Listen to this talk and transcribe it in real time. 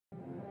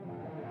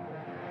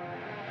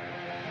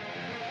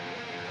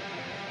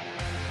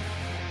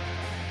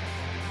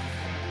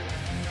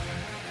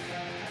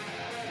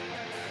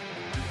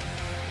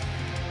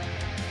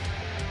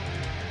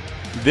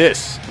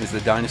This is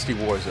the Dynasty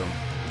Warzone,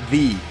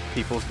 the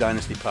People's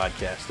Dynasty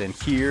podcast, and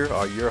here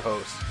are your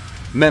hosts,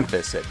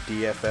 Memphis at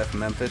DFF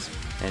Memphis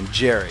and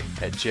Jerry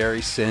at Jerry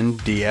Sin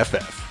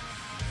DFF.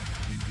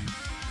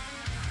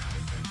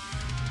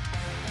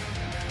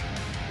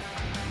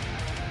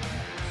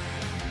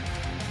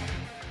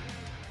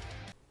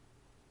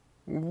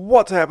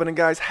 What's happening,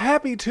 guys?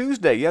 Happy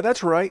Tuesday. Yeah,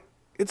 that's right.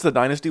 It's the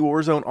Dynasty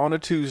Warzone on a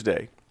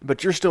Tuesday,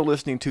 but you're still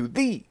listening to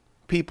the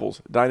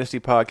People's Dynasty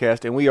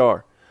podcast, and we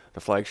are the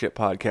flagship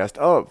podcast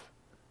of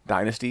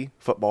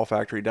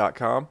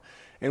DynastyFootballFactory.com,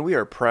 and we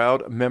are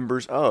proud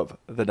members of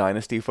the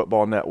Dynasty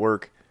Football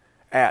Network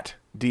at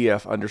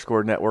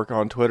DF_network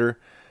on Twitter.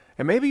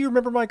 And maybe you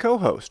remember my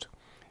co-host.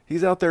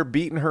 He's out there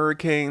beating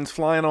hurricanes,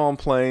 flying on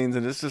planes,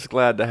 and it's just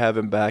glad to have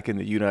him back in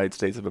the United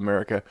States of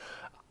America.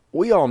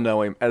 We all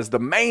know him as the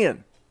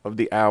man of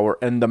the hour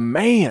and the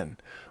man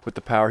with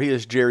the power. He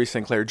is Jerry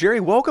Sinclair. Jerry,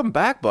 welcome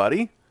back,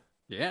 buddy.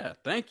 Yeah,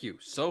 thank you.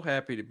 So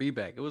happy to be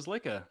back. It was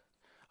like a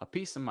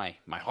piece of my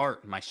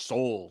heart, my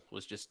soul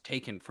was just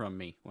taken from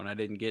me when I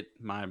didn't get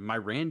my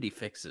Randy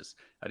fixes.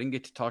 I didn't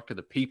get to talk to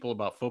the people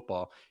about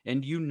football.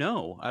 And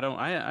I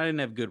didn't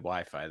have good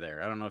Wi-Fi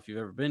there. I don't know if you've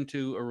ever been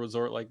to a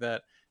resort like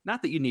that.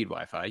 Not that you need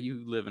Wi-Fi.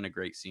 You live in a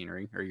great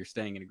scenery, or you're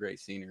staying in a great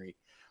scenery.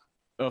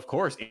 Of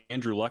course,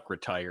 Andrew Luck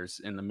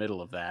retires in the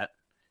middle of that.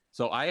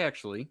 So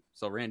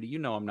Randy, you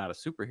know I'm not a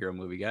superhero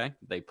movie guy.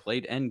 They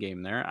played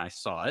Endgame there. I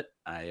saw it.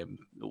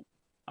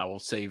 I will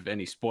save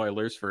any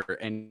spoilers for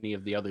any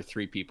of the other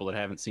three people that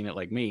haven't seen it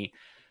like me.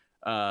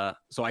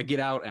 So I get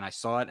out and I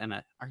saw it and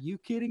are you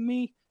kidding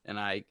me? And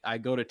I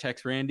go to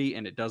text Randy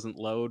and it doesn't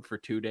load for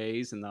 2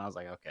 days. And then I was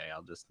like, okay,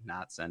 I'll just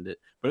not send it.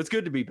 But it's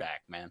good to be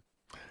back, man.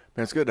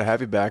 Man, it's good to have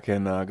you back,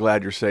 and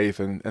glad you're safe,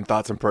 and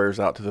thoughts and prayers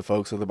out to the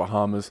folks of the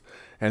Bahamas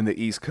and the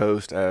East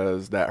Coast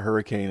as that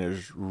hurricane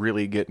is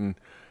really getting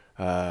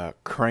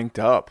cranked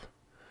up.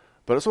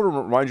 But I just want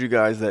to remind you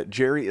guys that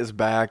Jerry is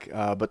back,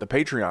 but the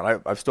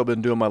Patreon, I've still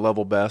been doing my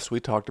level best. We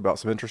talked about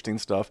some interesting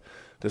stuff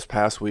this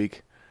past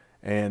week,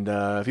 and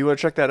if you want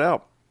to check that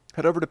out,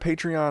 head over to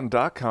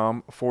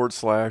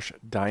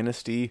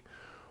patreon.com/Dynasty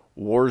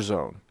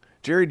Warzone.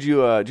 Jerry, do you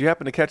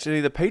happen to catch any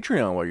of the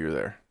Patreon while you're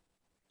there?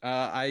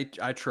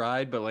 I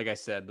tried, but like I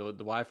said, the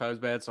Wi-Fi was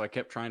bad, so I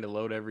kept trying to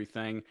load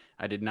everything.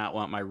 I did not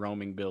want my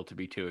roaming bill to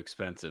be too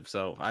expensive,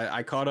 so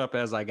I caught up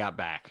as I got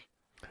back.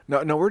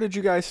 No, where did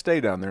you guys stay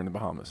down there in the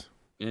Bahamas?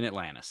 In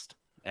Atlantis,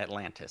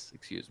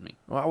 excuse me.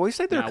 Well, we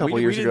stayed there a couple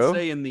years ago. We didn't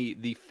stay in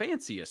the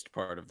fanciest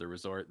part of the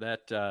resort.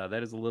 That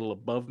is a little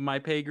above my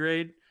pay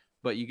grade,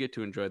 but you get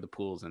to enjoy the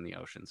pools and the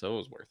ocean, so it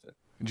was worth it.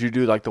 Did you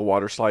do like the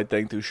water slide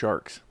thing through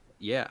sharks?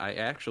 Yeah, I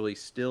actually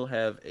still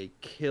have a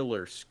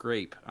killer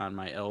scrape on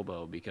my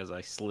elbow because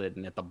I slid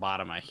and at the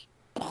bottom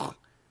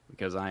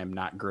because I am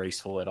not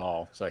graceful at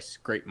all. So I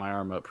scraped my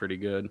arm up pretty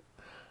good.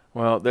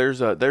 Well, there's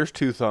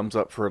 2 thumbs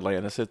up for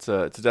Atlantis. It's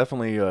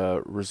definitely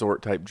a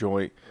resort type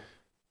joint,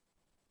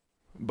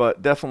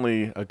 but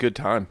definitely a good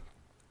time.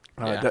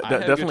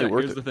 Definitely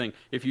worth it. Here's the thing: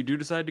 if you do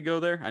decide to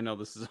go there, I know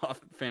this is off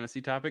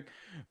fantasy topic.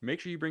 Make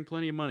sure you bring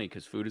plenty of money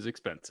because food is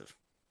expensive.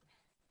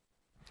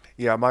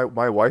 Yeah, my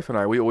wife and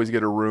I, we always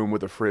get a room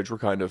with a fridge. We're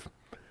kind of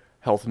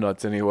health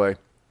nuts anyway.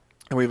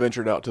 And we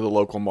ventured out to the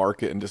local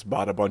market and just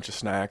bought a bunch of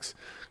snacks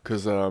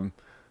because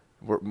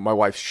my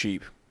wife's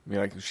cheap. I mean,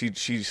 like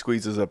she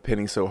squeezes a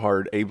penny so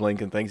hard, Abe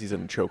Lincoln thinks he's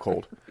in a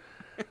chokehold.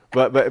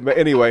 but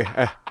anyway.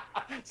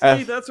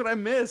 That's what I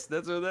missed.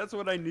 That's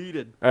what I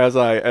needed. As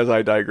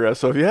I digress.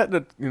 So if you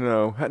hadn't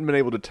been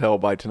able to tell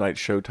by tonight's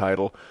show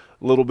title,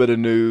 a little bit of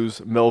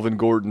news, Melvin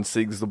Gordon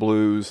sings the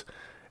blues,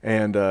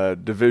 and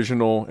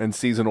divisional and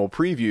seasonal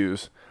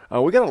previews.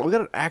 We got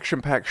an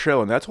action-packed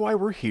show, and that's why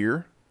we're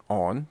here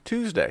on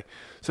Tuesday.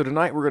 So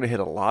tonight we're going to hit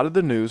a lot of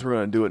the news. We're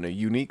going to do it in a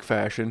unique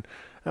fashion,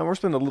 and we're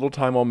spending a little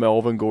time on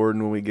Melvin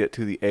Gordon when we get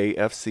to the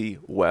AFC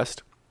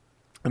West,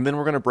 and then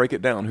we're going to break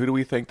it down. Who do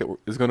we think that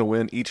is going to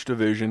win each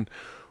division?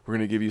 We're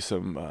going to give you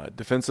some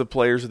defensive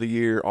players of the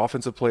year,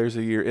 offensive players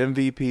of the year,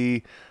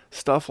 MVP,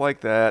 stuff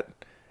like that.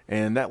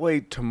 And that way,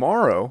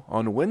 tomorrow,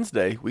 on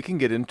Wednesday, we can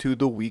get into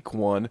the Week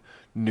 1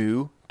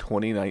 new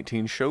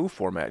 2019 show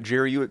format.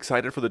 Jerry, you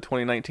excited for the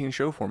 2019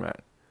 show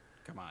format?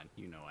 Come on,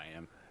 you know I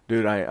am.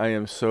 Dude, I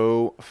am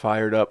so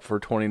fired up for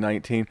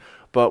 2019.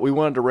 But we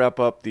wanted to wrap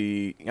up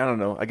the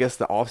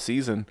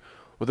off-season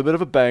with a bit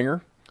of a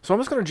banger. So I'm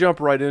just going to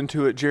jump right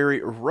into it,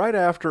 Jerry, right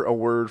after a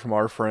word from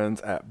our friends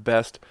at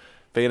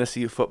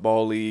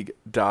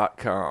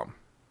bestfantasyfootballleague.com.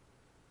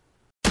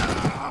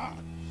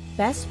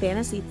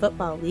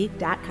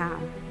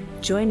 bestfantasyfootballleague.com.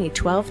 Join a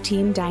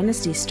 12-team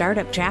Dynasty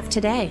startup draft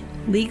today.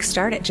 Leagues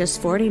start at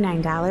just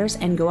 $49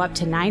 and go up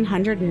to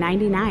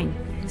 $999.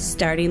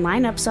 Starting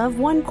lineups of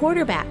 1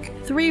 quarterback,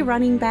 3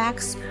 running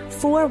backs,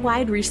 4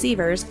 wide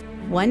receivers,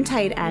 1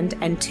 tight end,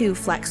 and 2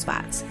 flex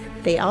spots.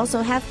 They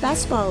also have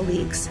best ball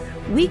leagues,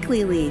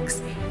 weekly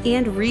leagues,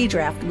 and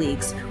redraft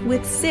leagues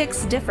with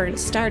 6 different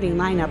starting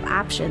lineup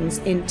options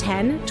in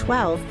 10,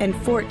 12, and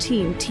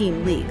 14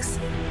 team leagues.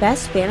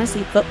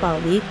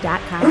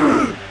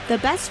 bestfantasyfootballleague.com. The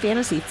best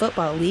fantasy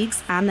football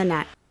leagues on the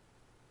net.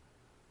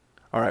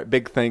 All right,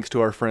 big thanks to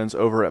our friends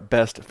over at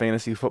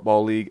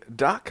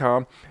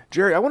bestfantasyfootballleague.com.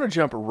 Jerry, I want to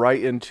jump right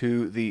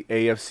into the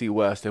AFC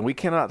West, and we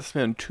cannot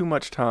spend too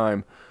much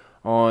time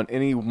on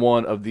any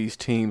one of these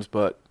teams,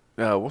 but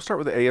we'll start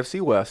with the AFC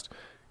West.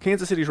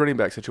 Kansas City's running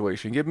back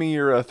situation. Give me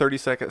your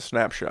 30-second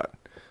snapshot.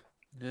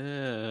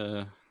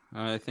 I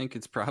think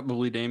it's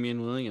probably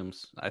Damian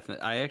Williams. I don't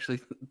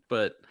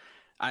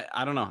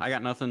know. I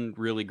got nothing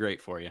really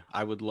great for you.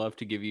 I would love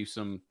to give you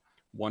some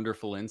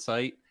wonderful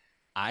insight.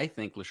 I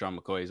think LaShawn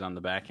McCoy is on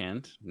the back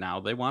end. Now,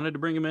 they wanted to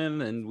bring him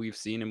in, and we've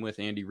seen him with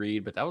Andy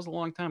Reid, but that was a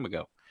long time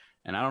ago.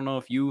 And I don't know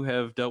if you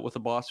have dealt with a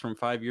boss from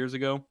 5 years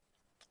ago.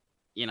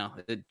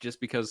 Just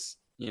because,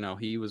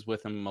 he was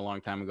with him a long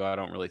time ago, I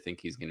don't really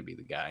think he's going to be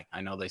the guy. I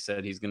know they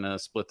said he's going to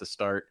split the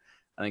start.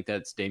 I think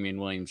that's Damian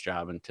Williams'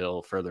 job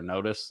until further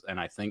notice. And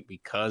I think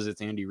because it's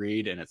Andy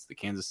Reid and it's the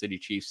Kansas City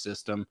Chiefs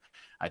system,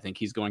 I think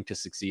he's going to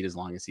succeed as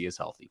long as he is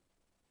healthy.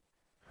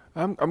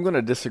 I'm going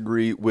to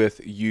disagree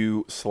with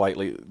you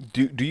slightly.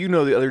 Do you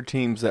know the other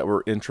teams that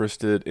were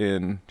interested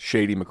in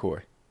Shady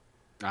McCoy?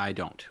 I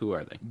don't. Who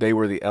are they? They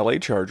were the LA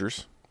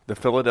Chargers, the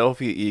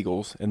Philadelphia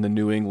Eagles, and the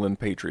New England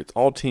Patriots.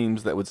 All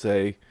teams that would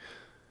say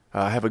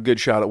have a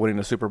good shot at winning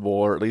a Super Bowl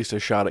or at least a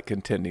shot at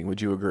contending.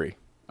 Would you agree?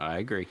 I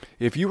agree.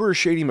 If you were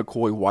Shady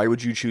McCoy, why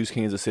would you choose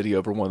Kansas City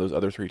over one of those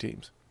other three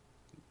teams?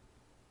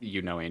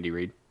 Andy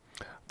Reid.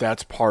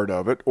 That's part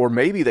of it. Or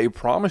maybe they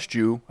promised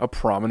you a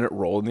prominent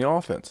role in the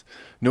offense.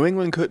 New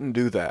England couldn't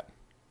do that.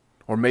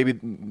 Or maybe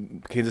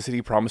Kansas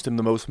City promised him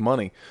the most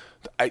money.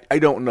 I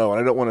don't know, and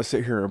I don't want to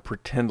sit here and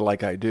pretend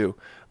like I do.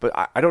 But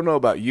I don't know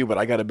about you, but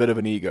I got a bit of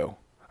an ego.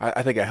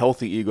 I think a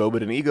healthy ego,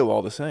 but an ego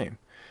all the same.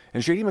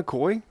 And Shady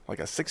McCoy, like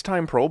a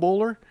 6-time Pro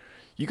Bowler,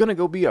 you going to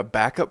go be a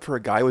backup for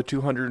a guy with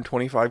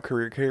 225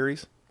 career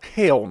carries?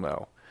 Hell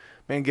no.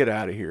 Man, get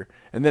out of here.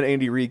 And then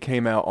Andy Reid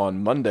came out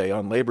on Monday,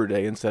 on Labor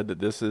Day, and said that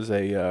this is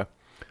a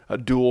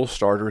dual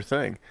starter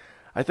thing.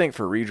 I think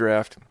for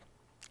redraft,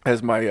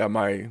 as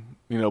my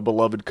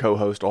beloved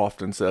co-host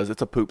often says,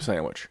 it's a poop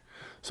sandwich.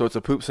 So it's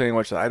a poop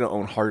sandwich that I don't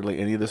own hardly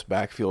any of this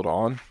backfield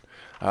on.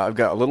 I've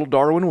got a little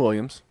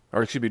Darwin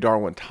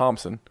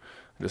Thompson,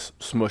 just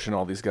smushing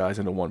all these guys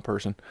into one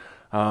person.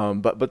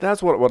 But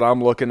that's what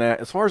I'm looking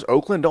at. As far as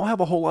Oakland, don't have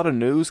a whole lot of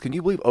news. Can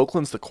you believe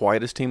Oakland's the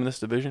quietest team in this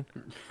division?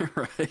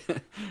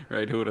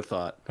 Right. Who would have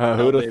thought?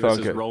 Who would have thunk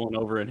it? Is rolling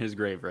over in his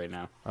grave right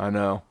now. I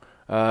know.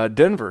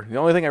 Denver. The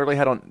only thing I really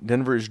had on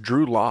Denver is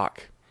Drew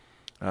Lock,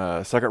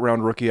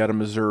 second-round rookie out of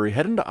Missouri,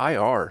 heading to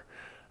IR.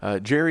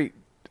 Jerry,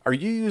 are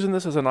you using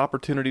this as an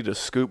opportunity to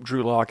scoop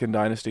Drew Lock in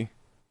Dynasty?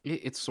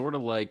 It's sort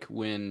of like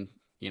when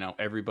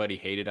everybody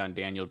hated on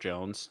Daniel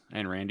Jones,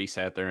 and Randy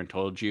sat there and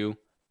told you,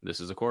 this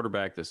is a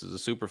quarterback. This is a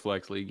super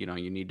flex league. You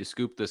need to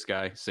scoop this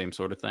guy. Same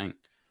sort of thing.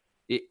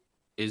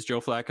 Is Joe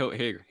Flacco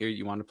here?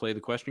 You want to play the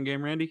question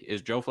game, Randy?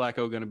 Is Joe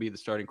Flacco going to be the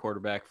starting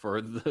quarterback for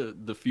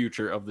the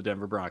future of the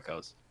Denver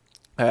Broncos?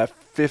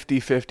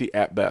 50-50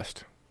 at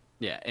best.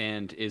 Yeah,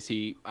 and is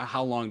he?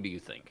 How long do you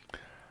think?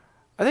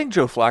 I think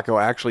Joe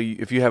Flacco, actually,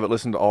 if you haven't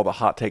listened to all the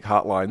hot take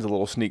hotlines, a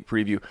little sneak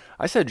preview,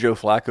 I said Joe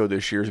Flacco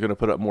this year is going to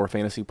put up more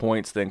fantasy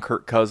points than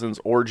Kirk Cousins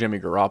or Jimmy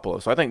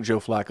Garoppolo. So I think Joe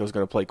Flacco is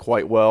going to play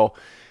quite well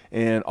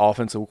in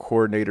offensive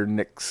coordinator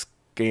Nick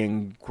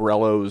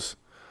Scangarello's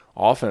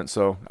offense.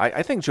 So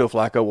I think Joe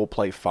Flacco will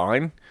play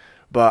fine,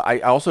 but I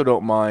also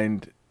don't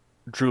mind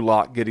Drew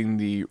Lock getting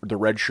the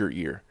redshirt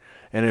year.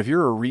 And if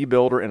you're a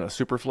rebuilder in a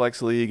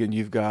Superflex league and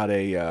you've got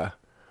a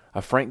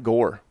Frank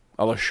Gore,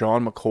 a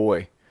LaShawn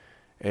McCoy,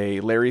 a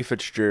Larry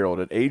Fitzgerald,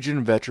 an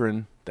aging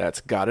veteran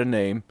that's got a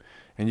name,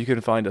 and you can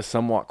find a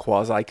somewhat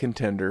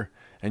quasi-contender,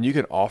 and you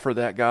can offer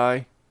that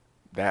guy,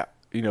 that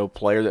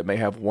player that may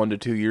have 1 to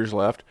 2 years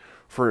left,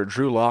 for a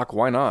Drew Lock,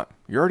 why not?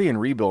 You're already in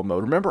rebuild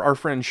mode. Remember our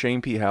friend Shane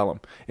P.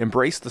 Hallam.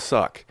 Embrace the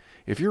suck.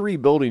 If you're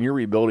rebuilding, you're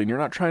rebuilding. You're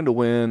not trying to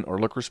win or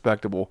look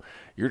respectable.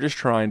 You're just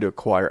trying to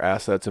acquire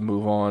assets and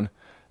move on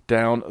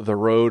down the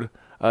road.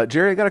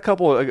 Jerry, I got a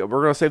couple. We're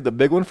going to save the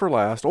big one for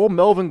last.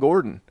 Melvin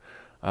Gordon.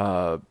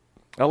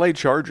 LA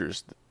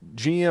Chargers.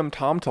 GM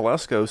Tom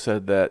Telesco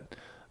said that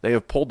they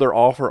have pulled their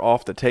offer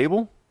off the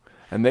table,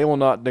 and they will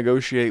not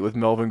negotiate with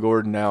Melvin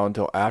Gordon now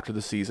until after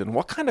the season.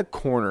 What kind of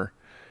corner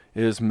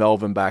is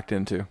Melvin backed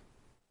into?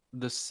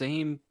 The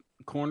same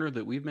corner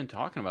that we've been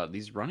talking about.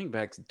 These running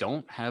backs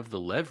don't have the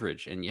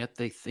leverage, and yet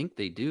they think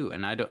they do.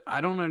 And I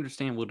don't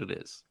understand what it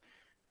is.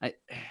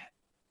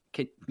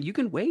 You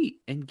can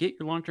wait and get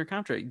your long-term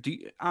contract.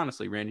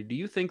 Honestly, Randy, do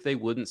you think they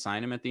wouldn't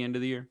sign him at the end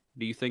of the year?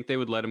 Do you think they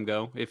would let him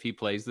go if he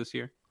plays this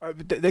year?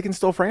 They can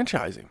still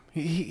franchise him.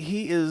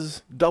 He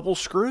is double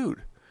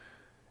screwed.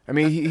 I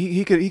mean,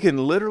 he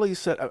can literally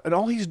set, and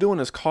all he's doing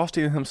is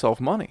costing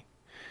himself money.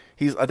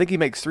 I think he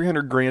makes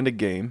 $300,000 a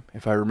game,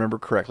 if I remember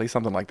correctly,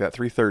 something like that,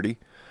 $330,000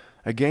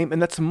 a game, and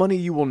that's money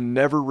you will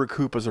never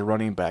recoup as a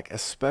running back,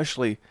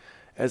 especially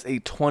as a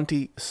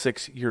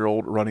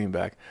 26-year-old running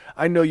back.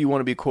 I know you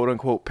want to be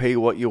quote-unquote pay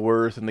what you're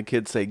worth, and the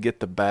kids say get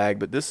the bag,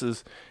 but this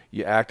is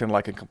you acting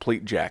like a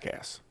complete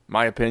jackass.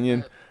 My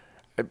opinion,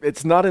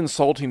 it's not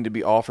insulting to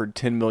be offered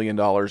 $10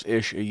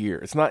 million-ish a year.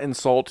 It's not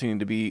insulting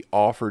to be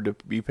offered to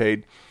be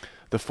paid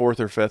the 4th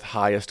or 5th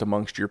highest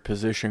amongst your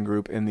position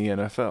group in the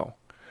NFL.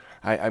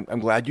 I'm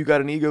glad you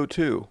got an ego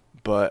too,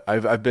 but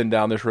I've been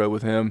down this road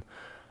with him.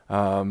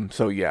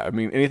 So yeah, I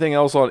mean, anything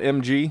else on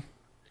MG?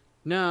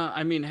 No,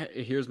 I mean,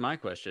 here's my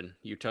question: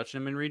 you touch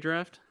him in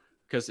redraft?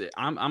 Because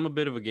I'm a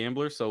bit of a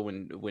gambler, so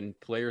when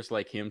players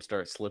like him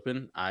start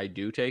slipping, I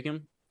do take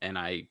him, and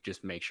I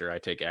just make sure I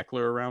take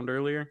Eckler around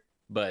earlier.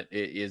 But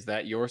is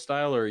that your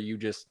style, or are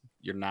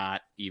you're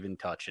not even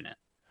touching it?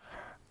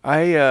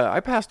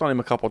 I passed on him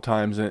a couple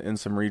times in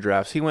some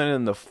redrafts. He went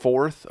in the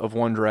 4th of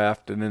one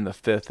draft and in the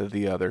 5th of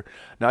the other.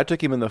 Now I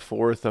took him in the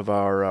 4th of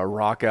our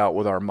rock out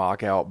with our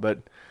mock out, but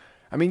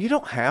I mean, you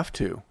don't have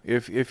to.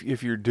 If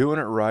you're doing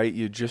it right,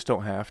 you just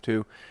don't have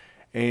to.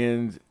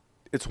 And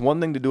it's one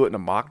thing to do it in a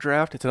mock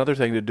draft. It's another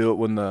thing to do it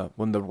when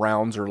the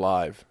rounds are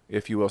live,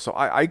 if you will. So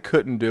I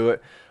couldn't do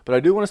it, but I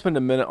do want to spend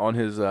a minute on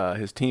his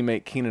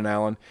teammate Keenan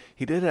Allen.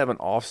 He did have an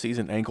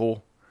off-season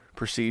ankle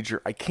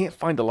procedure. I can't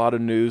find a lot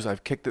of news.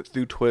 I've kicked it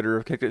through Twitter.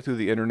 I've kicked it through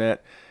the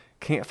internet.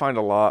 Can't find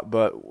a lot,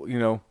 but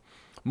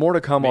more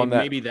to come on that.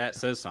 Maybe that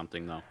says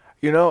something though.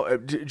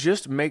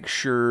 Just make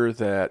sure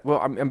that. Well,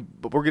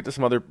 we'll get to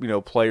some other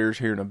players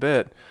here in a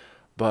bit,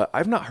 but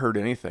I've not heard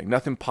anything,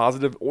 nothing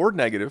positive or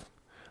negative.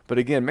 But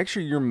again, make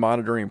sure you're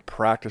monitoring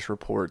practice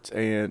reports,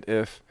 and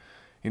if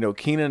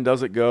Keenan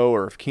doesn't go,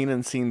 or if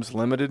Keenan seems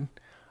limited,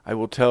 I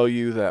will tell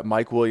you that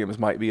Mike Williams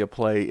might be a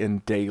play in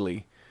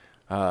daily.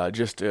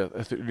 Just to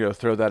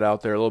throw that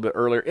out there a little bit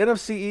earlier. The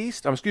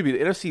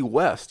NFC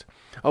West.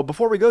 Oh,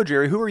 before we go,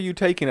 Jerry, who are you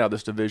taking out of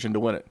this division to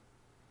win it?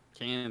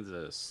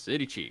 Kansas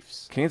City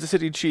Chiefs. Kansas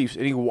City Chiefs.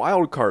 Any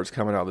wild cards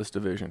coming out of this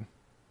division?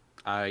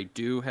 I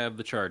do have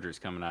the Chargers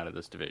coming out of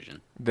this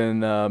division. Then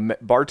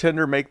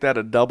bartender, make that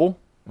a double.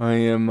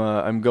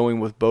 I'm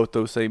going with both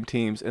those same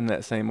teams in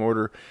that same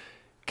order.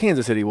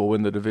 Kansas City will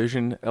win the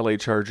division. LA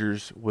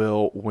Chargers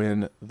will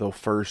win the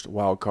first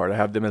wild card. I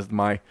have them as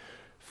my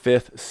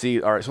 5th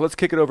seed. All right, so let's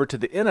kick it over to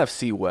the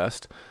NFC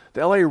West.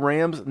 The LA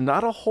Rams,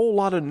 not a whole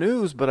lot of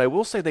news, but I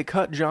will say they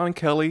cut John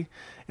Kelly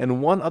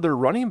and one other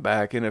running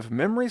back, and if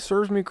memory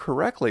serves me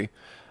correctly,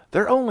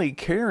 they're only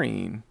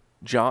carrying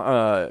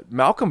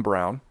Malcolm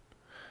Brown.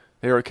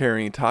 They are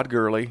carrying Todd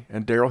Gurley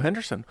and Darrell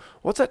Henderson.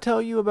 What's that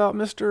tell you about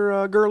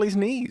Mr. Gurley's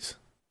knees?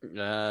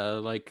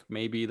 Like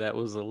maybe that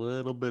was a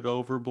little bit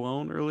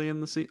overblown early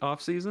in the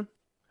off season.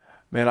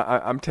 Man,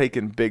 I'm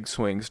taking big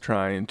swings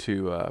trying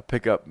to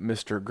pick up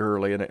Mr.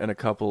 Gurley in a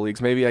couple of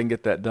leagues. Maybe I can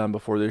get that done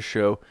before this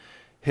show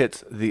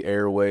hits the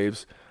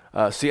airwaves.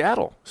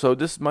 Seattle. So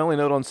this is my only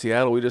note on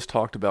Seattle. We just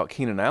talked about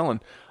Keenan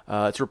Allen.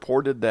 It's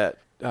reported that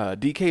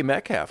DK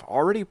Metcalf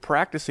already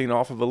practicing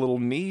off of a little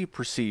knee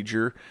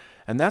procedure,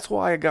 and that's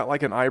why I got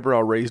like an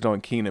eyebrow raised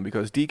on Keenan,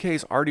 because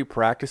DK's already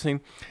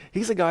practicing.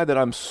 He's a guy that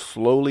I'm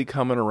slowly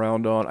coming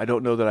around on. I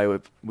don't know that I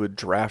would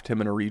draft him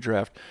in a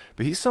redraft,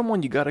 but he's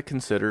someone you got to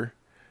consider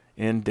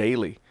in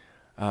daily.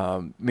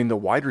 The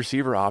wide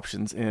receiver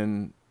options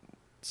in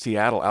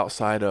Seattle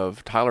outside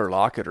of Tyler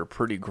Lockett are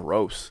pretty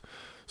gross.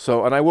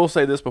 So, and I will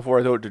say this before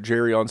I throw it to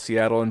Jerry on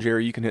Seattle, and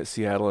Jerry, you can hit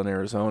Seattle and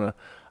Arizona.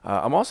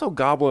 I'm also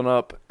gobbling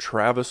up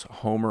Travis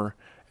Homer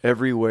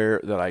everywhere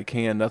that I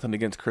can. Nothing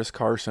against Chris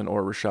Carson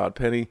or Rashad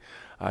Penny.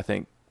 I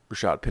think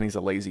Rashad Penny's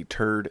a lazy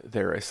turd.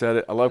 There, I said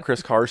it. I love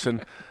Chris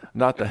Carson,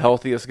 not the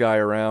healthiest guy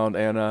around,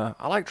 and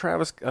I like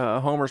Travis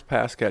Homer's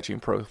pass catching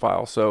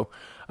profile. So,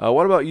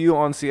 what about you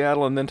on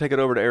Seattle, and then take it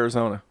over to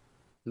Arizona?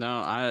 No,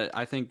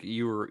 I think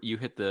you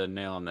hit the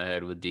nail on the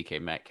head with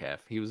DK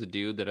Metcalf. He was a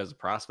dude that as a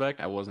prospect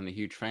I wasn't a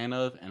huge fan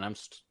of, and I'm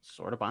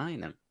sort of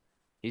buying him.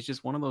 He's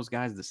just one of those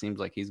guys that seems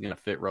like he's going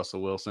to fit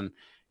Russell Wilson.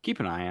 Keep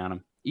an eye on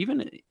him.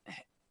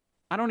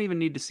 I don't even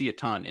need to see a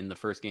ton in the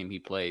first game he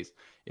plays.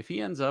 If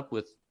he ends up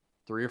with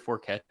 3 or 4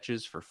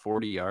 catches for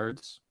 40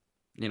 yards,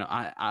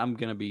 I'm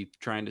going to be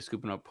trying to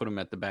scoop him up, put him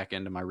at the back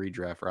end of my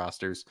redraft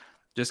rosters,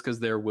 just because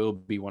there will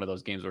be one of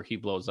those games where he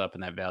blows up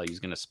and that value is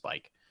going to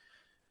spike.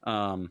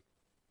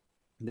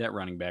 That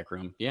running back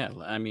room. Yeah.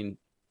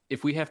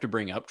 If we have to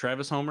bring up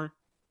Travis Homer,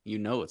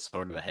 it's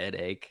sort of a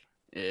headache.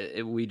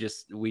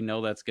 We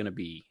know that's going to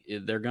be,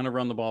 they're going to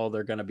run the ball.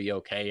 They're going to be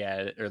okay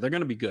at it, or they're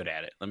going to be good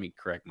at it. Let me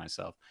correct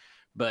myself,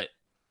 but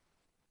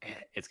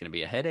it's going to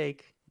be a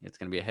headache. It's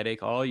going to be a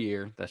headache all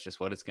year. That's just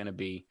what it's going to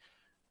be.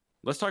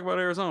 Let's talk about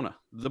Arizona,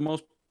 the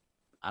most,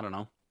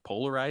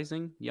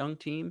 polarizing young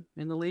team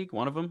in the league.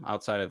 One of them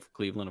outside of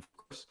Cleveland, of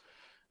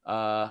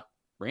course.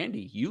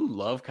 Randy, you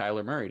love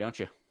Kyler Murray, don't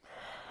you?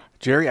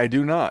 Jerry, I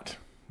do not.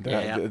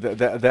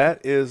 That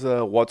is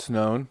what's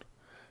known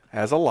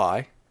as a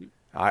lie.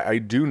 I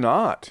do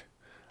not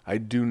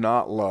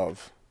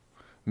love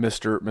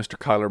Mr.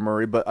 Kyler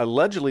Murray, but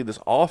allegedly this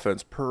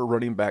offense, per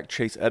running back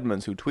Chase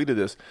Edmonds, who tweeted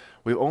this,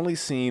 we've only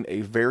seen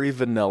a very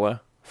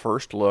vanilla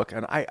first look,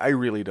 and I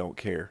really don't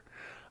care.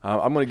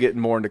 I'm going to get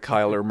more into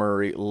Kyler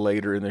Murray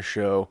later in the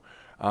show.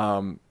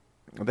 The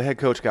head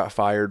coach got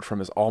fired from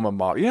his alma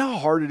mater. You know how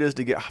hard it is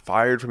to get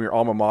fired from your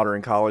alma mater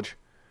in college?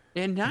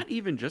 And not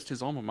even just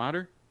his alma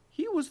mater.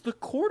 He was the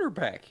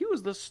quarterback. He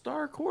was the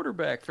star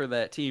quarterback for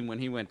that team when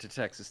he went to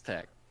Texas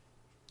Tech.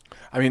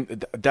 I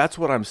mean, that's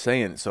what I'm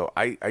saying. So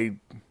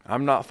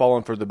I'm not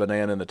falling for the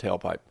banana in the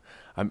tailpipe.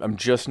 I'm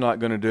just not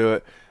going to do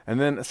it. And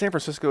then San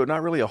Francisco,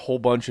 not really a whole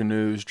bunch of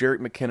news. Jarek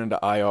McKinnon to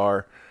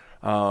IR.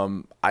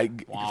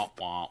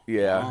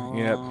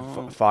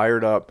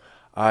 Fired up.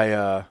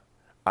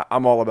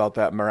 I'm all about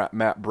that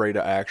Matt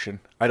Breda action.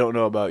 I don't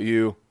know about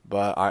you,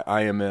 but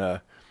I am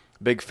a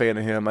big fan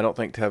of him. I don't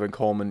think Tevin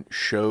Coleman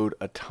showed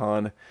a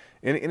ton.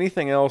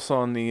 Anything else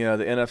on the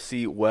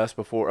NFC West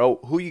before? Oh,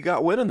 who you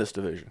got winning this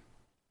division?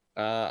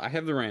 I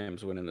have the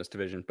Rams winning this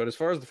division, but as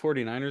far as the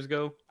 49ers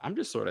go, I'm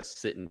just sort of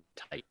sitting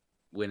tight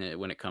when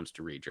it comes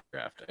to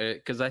redraft,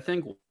 because I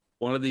think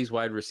one of these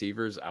wide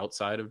receivers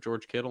outside of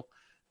George Kittle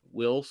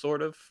will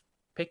sort of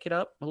pick it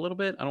up a little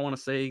bit. I don't want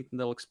to say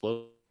they'll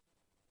explode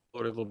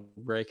or it'll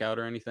break out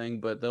or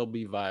anything, but they'll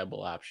be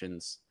viable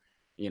options,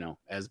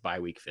 as bye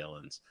week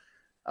fill-ins.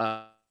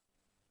 But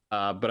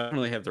I don't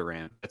really have the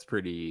Rams. That's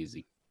pretty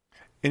easy.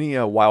 Any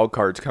wild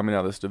cards coming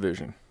out of this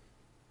division?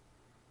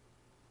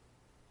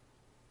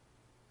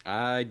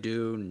 I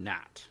do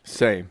not.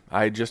 Same.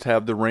 I just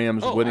have the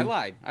Rams winning.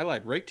 I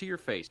lied right to your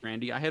face,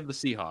 Randy. I have the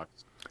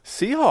Seahawks.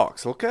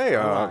 Seahawks. Okay.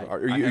 I have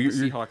the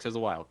Seahawks as a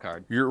wild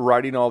card. You're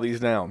writing all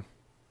these down.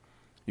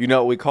 You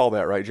know what we call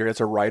that, right, Jerry? It's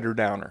a writer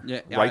downer.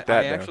 Yeah, Write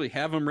that down. I actually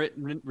have them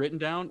written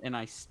down, and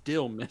I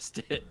still missed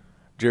it.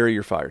 Jerry,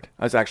 you're fired.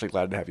 I was actually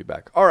glad to have you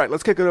back. All right,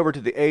 let's kick it over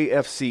to the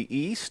AFC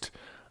East.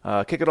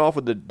 Kick it off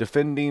with the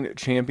defending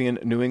champion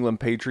New England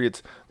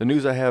Patriots. The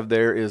news I have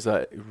there is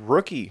a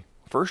rookie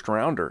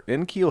first-rounder,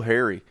 N'Keal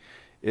Harry,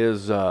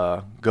 is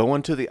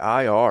going to the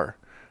IR.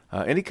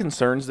 Any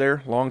concerns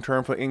there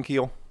long-term for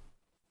N'Keal?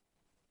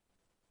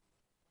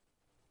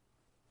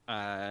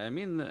 I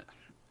mean,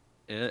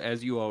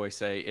 as you always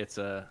say, it's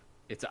an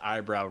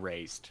eyebrow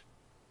raised.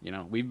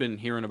 We've been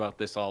hearing about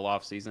this all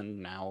offseason.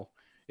 Now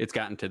it's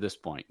gotten to this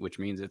point, which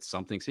means it's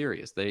something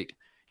serious.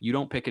 You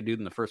don't pick a dude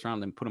in the first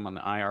round and put him on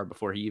the IR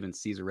before he even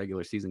sees a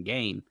regular season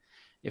game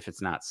if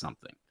it's not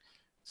something.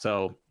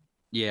 So,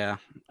 yeah,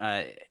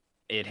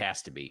 it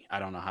has to be. I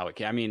don't know how it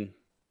can. I mean,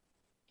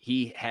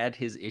 he had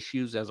his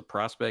issues as a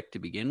prospect to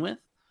begin with,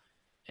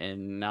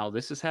 and now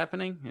this is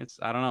happening.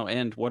 I don't know.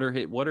 And what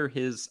are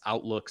his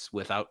outlooks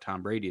without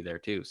Tom Brady there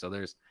too? So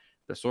there's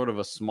sort of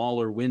a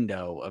smaller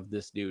window of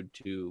this dude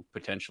to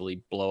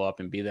potentially blow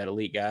up and be that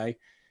elite guy.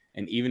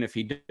 And even if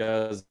he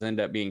does end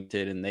up being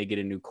did and they get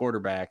a new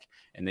quarterback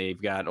and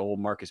they've got old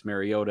Marcus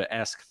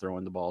Mariota-esque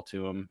throwing the ball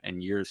to him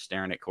and you're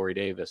staring at Corey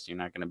Davis, you're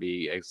not going to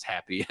be as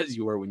happy as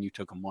you were when you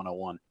took him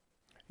 101.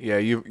 Yeah,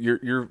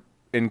 your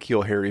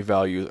N'Keal Harry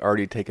value is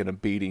already taken a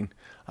beating.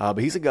 But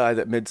he's a guy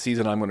that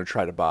mid-season I'm going to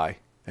try to buy.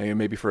 And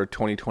maybe for a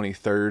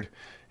 2023.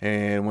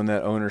 And when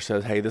that owner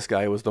says, hey, this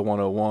guy was the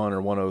 101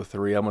 or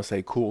 103, I'm going to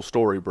say, cool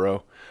story,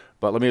 bro.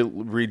 But let me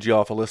read you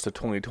off a list of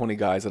 2020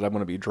 guys that I'm going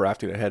to be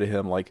drafting ahead of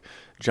him, like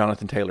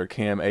Jonathan Taylor,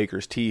 Cam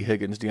Akers, T.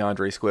 Higgins,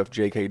 DeAndre Swift,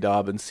 J.K.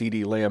 Dobbins,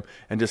 C.D. Lamb,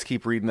 and just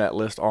keep reading that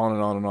list on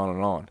and on and on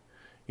and on.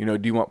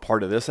 Do you want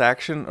part of this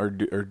action, or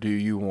do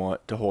you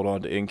want to hold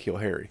on to N'Keal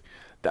Harry?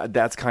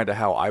 That's kind of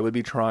how I would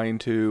be trying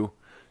to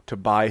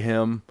buy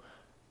him.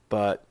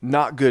 But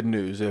not good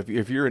news.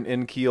 If you're an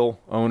N'Keal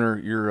owner,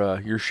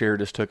 your share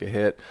just took a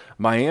hit.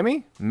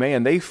 Miami,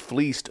 man, they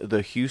fleeced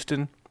the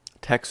Houston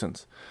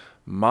Texans.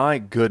 My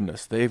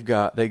goodness, they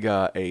got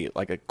a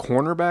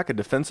cornerback, a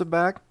defensive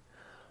back,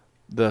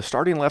 the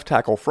starting left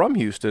tackle from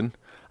Houston,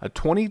 a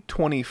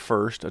 2020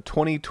 first, a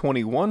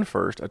 2021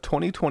 first, a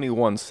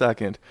 2021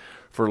 second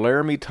for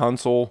Laramie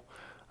Tunsil,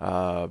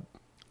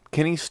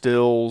 Kenny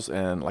Stills,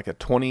 and like a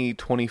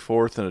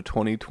 2024th and a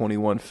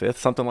 2021 fifth,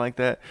 something like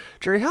that.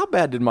 Jerry, how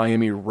bad did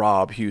Miami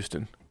rob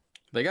Houston?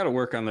 They got to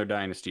work on their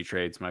dynasty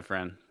trades, my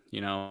friend. They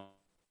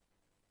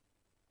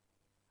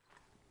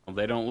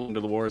don't listen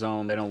to the War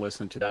Zone. They don't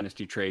listen to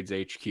Dynasty Trades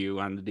HQ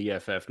on the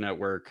DFF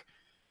network.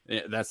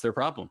 That's their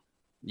problem.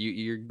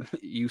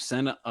 You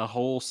send a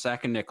whole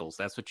sack of nickels.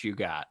 That's what you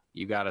got.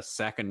 You got a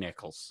sack of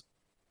nickels.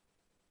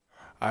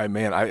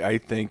 I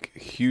think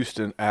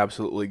Houston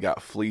absolutely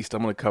got fleeced.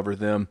 I'm going to cover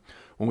them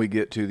when we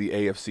get to the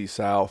AFC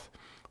South.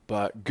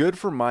 But good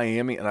for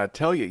Miami. And I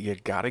tell you, you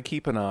got to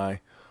keep an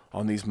eye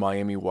on these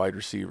Miami wide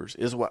receivers.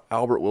 Is what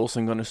Albert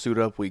Wilson going to suit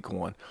up week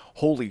 1?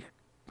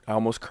 I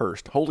almost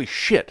cursed. Holy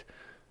shit.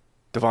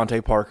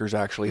 Devontae Parker's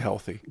actually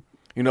healthy.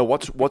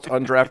 What's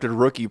undrafted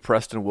rookie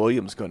Preston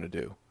Williams going to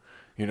do?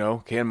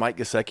 Can Mike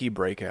Gesicki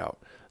break out?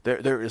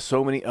 There is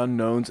so many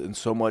unknowns and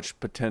so much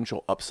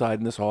potential upside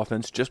in this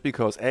offense just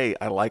because, A,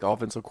 I like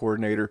offensive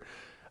coordinator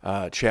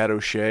Chad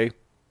O'Shea,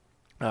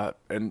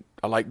 and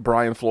I like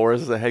Brian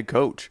Flores as a head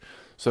coach.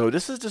 So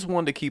this is just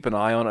one to keep an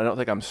eye on. I don't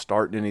think I'm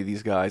starting any of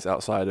these guys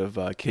outside of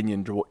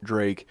Kenyon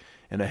Drake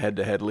in a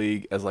head-to-head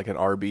league as like an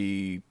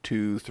RB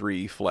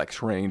 2-3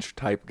 flex range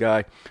type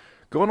guy.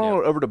 Going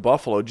on over to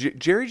Buffalo.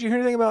 Jerry, did you hear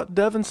anything about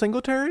Devin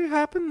Singletary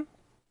happen?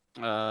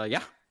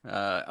 Yeah.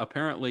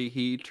 Apparently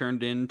he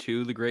turned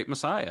into the Great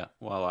Messiah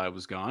while I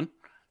was gone.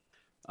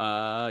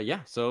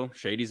 So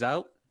Shady's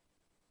out.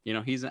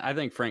 I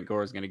think Frank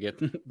Gore is going to get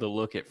the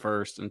look at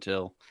first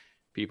until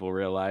people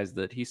realize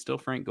that he's still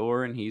Frank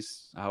Gore, and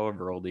he's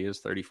however old he is,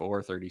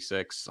 34,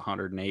 36,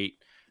 108,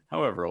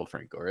 however old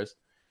Frank Gore is.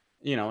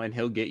 And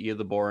he'll get you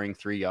the boring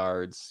 3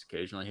 yards.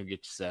 Occasionally he'll get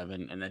you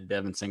 7. And then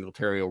Devin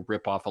Singletary will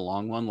rip off a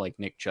long one like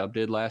Nick Chubb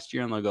did last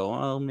year. And they'll go,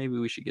 well, maybe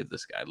we should give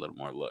this guy a little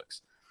more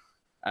looks.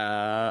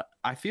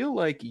 I feel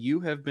like you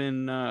have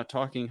been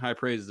talking high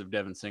praises of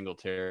Devin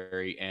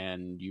Singletary,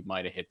 and you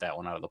might have hit that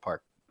one out of the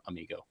park,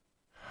 amigo.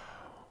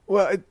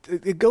 Well,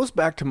 it goes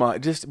back to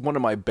just one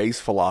of my base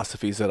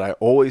philosophies that I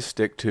always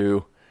stick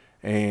to,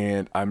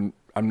 and I'm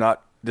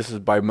not. This is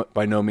by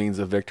no means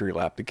a victory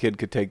lap. The kid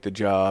could take the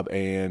job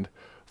and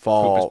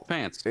fall. Poop his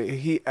pants.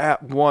 He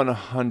at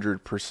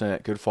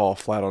 100% could fall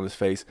flat on his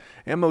face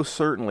and most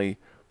certainly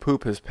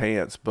poop his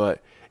pants.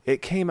 But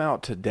it came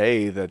out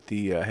today that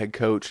the head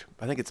coach,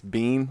 I think it's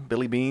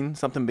Billy Bean,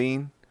 something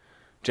Bean,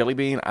 Jelly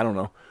Bean, I don't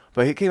know.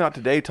 But he came out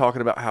today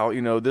talking about how,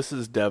 this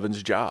is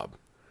Devin's job.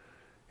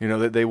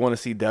 That they want to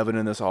see Devin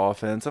in this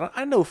offense. And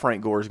I know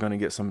Frank Gore is going to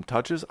get some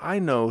touches. I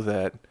know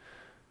that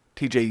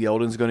TJ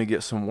Yeldon's going to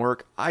get some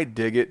work. I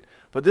dig it.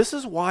 But this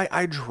is why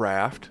I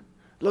draft.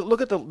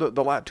 Look at the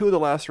 2 of the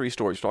last 3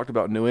 stories. We talked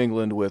about New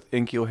England with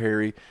N'Keal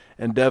Harry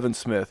and Devin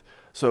Smith.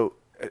 So,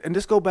 and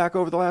just go back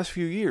over the last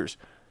few years.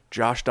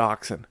 Josh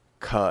Doxson,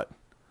 cut.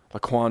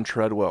 Laquan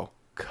Treadwell,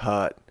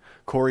 cut.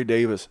 Corey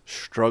Davis,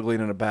 struggling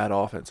in a bad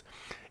offense.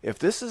 If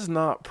this is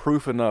not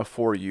proof enough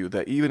for you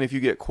that even if you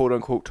get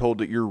quote-unquote told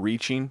that you're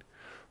reaching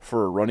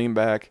for a running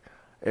back,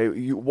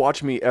 you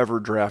watch me ever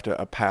draft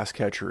a pass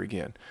catcher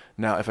again.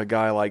 Now, if a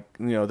guy like,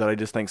 that I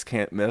just think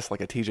can't miss, like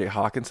a TJ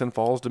Hawkinson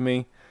falls to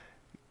me,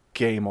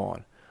 game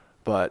on.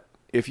 But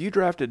if you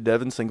drafted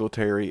Devin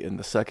Singletary in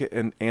the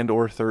second and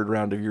or third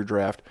round of your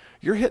draft,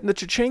 you're hitting the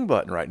cha-ching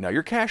button right now.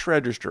 You're cash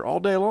register all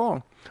day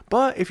long.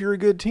 But if you're a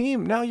good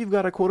team, now you've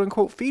got a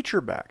quote-unquote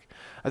feature back.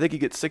 I think he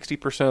gets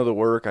 60% of the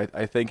work.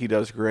 I think he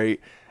does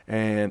great.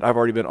 And I've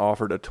already been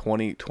offered a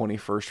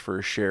 21st for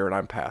a share, and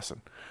I'm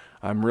passing.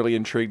 I'm really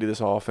intrigued to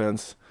this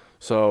offense.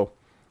 So,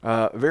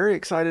 very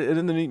excited. And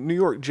in the New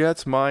York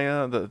Jets,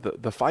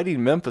 the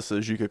Fighting Memphis,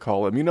 as you could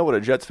call him. You know what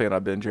a Jets fan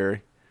I've been,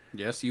 Jerry.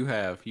 Yes, you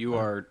have. You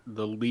are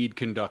the lead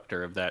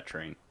conductor of that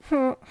train.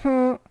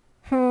 You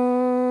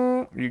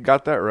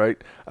got that right.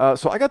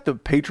 So I got the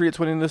Patriots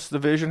winning this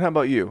division. How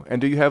about you?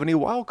 And do you have any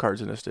wild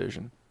cards in this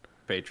division?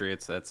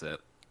 Patriots, that's it.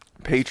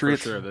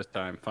 Patriots. For sure this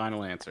time.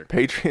 Final answer.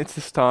 Patriots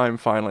this time,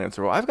 final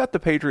answer. Well, I've got the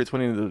Patriots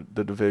winning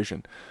the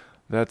division.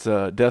 That's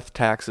death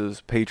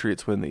taxes,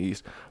 Patriots win the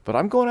East. But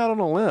I'm going out on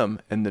a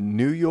limb, and the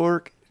New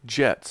York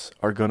Jets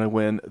are going to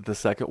win the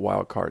second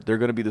wild card. They're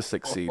going to be the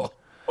 6th seed.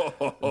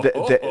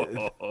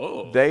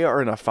 They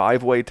are in a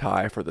 5-way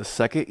tie for the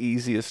second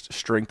easiest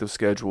strength of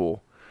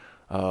schedule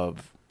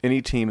of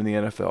any team in the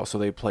NFL. So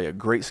they play a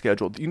great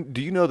schedule.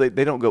 Do you know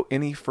they don't go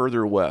any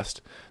further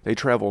west? They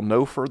travel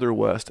no further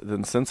west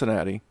than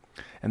Cincinnati,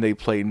 and they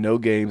play no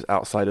games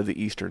outside of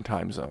the Eastern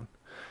time zone.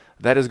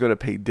 That is going to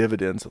pay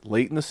dividends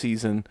late in the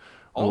season.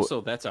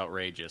 Also, that's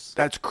outrageous.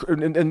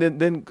 And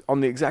then on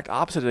the exact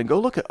opposite end, go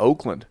look at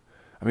Oakland.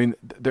 I mean,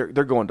 they're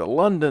going to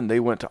London. They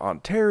went to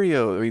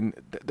Ontario. I mean,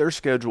 their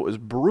schedule is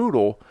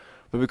brutal.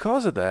 But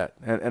because of that,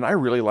 and I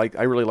really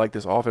like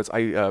this offense.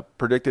 I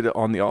predicted it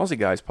on the Aussie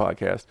Guys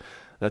podcast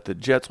that the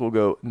Jets will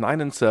go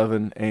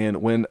 9-7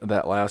 and win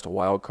that last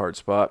wild card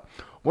spot.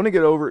 Want to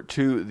get over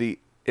to the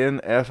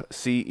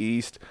NFC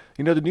East.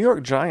 The New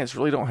York Giants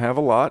really don't have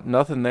a lot.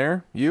 Nothing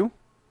there. You?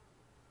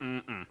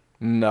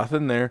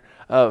 Nothing there.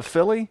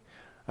 Philly.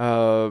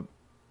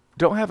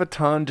 Don't have a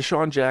ton.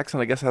 Deshaun Jackson,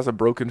 I guess, has a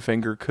broken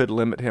finger. Could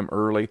limit him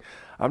early.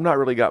 I've not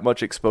really got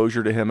much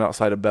exposure to him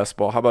outside of best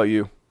ball. How about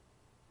you?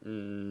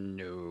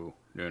 No.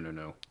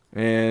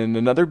 And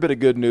another bit of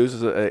good news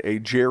is a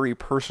Jerry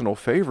personal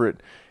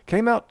favorite.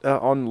 Came out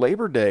on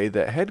Labor Day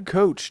that head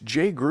coach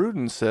Jay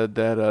Gruden said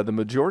that the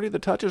majority of the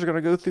touches are going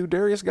to go through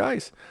Darius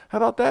Geis. How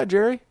about that,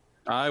 Jerry?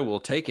 I will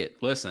take it.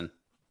 Listen,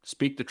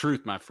 speak the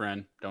truth, my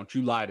friend. Don't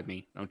you lie to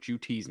me. Don't you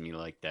tease me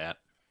like that.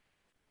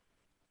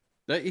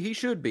 He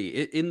should be.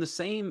 In the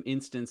same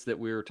instance that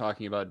we were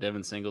talking about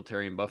Devin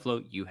Singletary in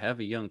Buffalo, you have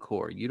a young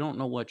core. You don't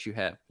know what you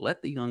have.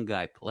 Let the young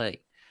guy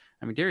play.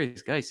 I mean,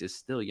 Darius Geis is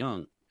still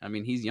young. I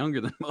mean, he's younger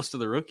than most of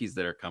the rookies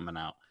that are coming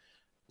out.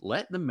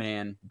 Let the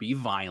man be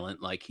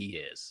violent like he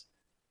is,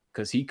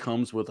 because he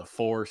comes with a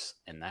force,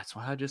 and that's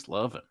why I just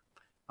love him.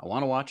 I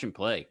want to watch him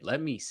play.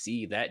 Let me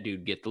see that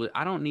dude get the...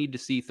 I don't need to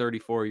see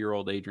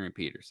 34-year-old Adrian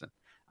Peterson.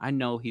 I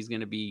know he's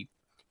going to be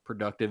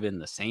productive in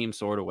the same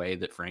sort of way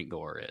that Frank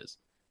Gore is.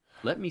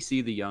 Let me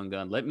see the young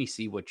gun. Let me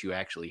see what you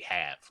actually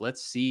have.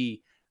 Let's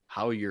see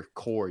how your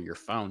core, your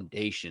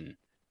foundation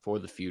for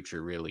the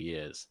future really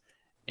is.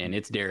 And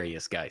it's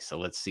Darius Geis, so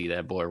let's see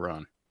that boy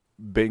run.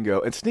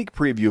 Bingo. And sneak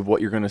preview of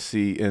what you're going to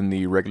see in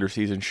the regular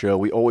season show.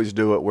 We always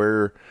do it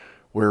where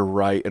we're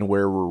right and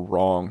where we're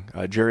wrong.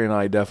 Jerry and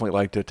I definitely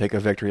like to take a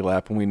victory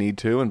lap when we need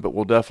to, but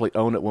we'll definitely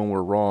own it when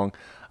we're wrong.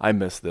 I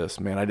miss this,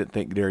 man. I didn't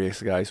think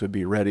Darius Geis would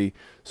be ready.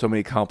 So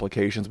many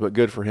complications, but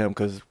good for him,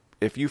 because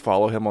if you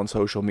follow him on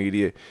social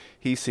media,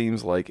 he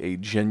seems like a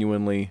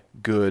genuinely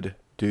good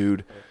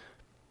dude.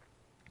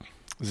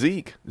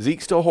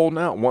 Zeke's still holding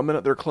out. 1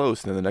 minute they're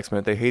close, and then the next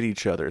minute they hate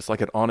each other. It's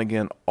like an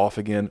on-again,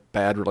 off-again,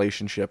 bad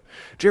relationship.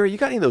 Jerry, you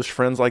got any of those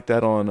friends like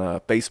that on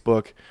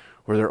Facebook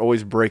where they're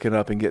always breaking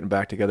up and getting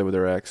back together with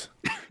their ex?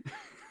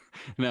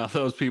 No,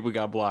 those people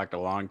got blocked a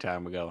long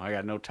time ago. I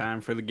got no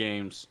time for the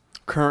games.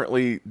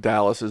 Currently,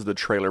 Dallas is the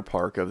trailer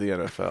park of the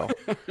NFL.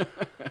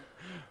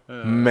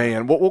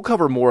 Man, we'll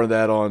cover more of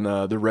that on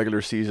the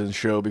regular season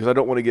show because I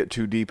don't want to get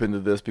too deep into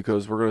this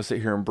because we're going to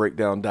sit here and break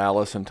down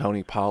Dallas and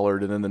Tony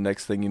Pollard, and then the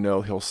next thing you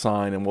know, he'll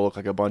sign and we'll look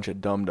like a bunch of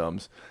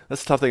dum-dums.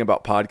 That's the tough thing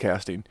about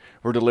podcasting.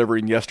 We're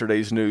delivering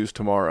yesterday's news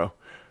tomorrow.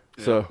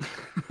 Yeah. So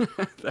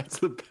that's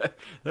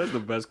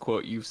the best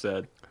quote you've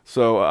said.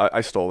 So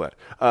I stole that.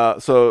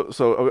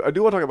 So I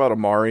do want to talk about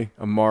Amari.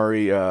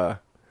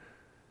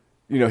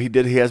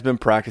 He has been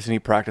practicing. He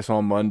practiced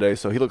on Monday,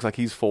 so he looks like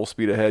he's full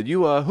speed ahead.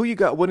 Who you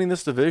got winning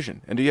this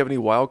division? And do you have any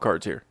wild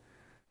cards here?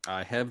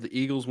 I have the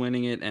Eagles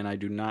winning it, and I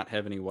do not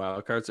have any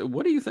wild cards.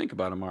 What do you think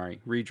about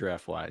Amari,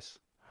 redraft wise?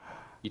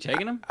 You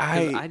taking him?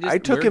 I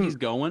took him. He's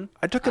going.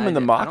 I took him in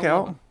the mock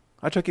out.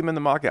 I took him with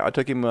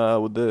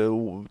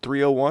the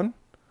 301.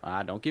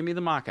 Don't give me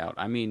the mock out.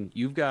 I mean,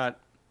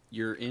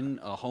 you're in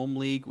a home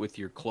league with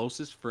your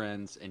closest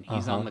friends, and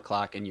he's on the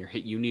clock, and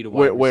you need a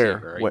wide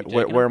receiver.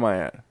 Where am I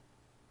at?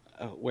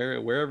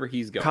 Wherever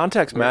he's going.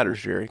 Context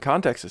matters, Jerry.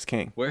 Context is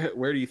king.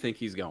 Where do you think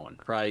he's going?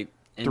 Probably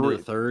into the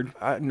third?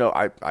 No,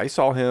 I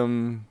saw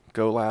him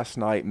go last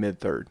night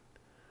mid-third.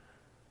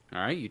 All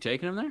right, you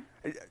taking him there?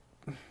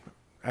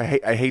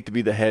 I hate to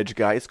be the hedge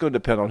guy. It's going to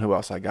depend on who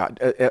else I got.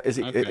 Is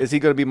he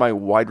going to be my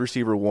wide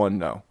receiver one?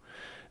 No.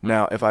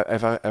 Now,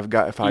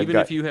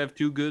 if you have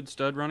two good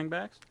stud running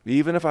backs?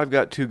 Even if I've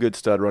got two good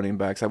stud running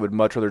backs, I would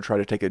much rather try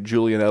to take a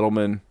Julian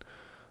Edelman,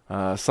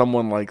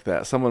 someone like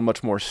that, someone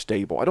much more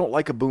stable. I don't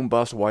like a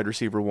boom-bust wide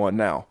receiver one.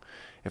 Now,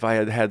 if I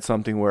had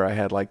something where I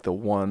had like the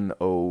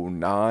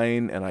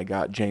 109 and I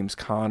got James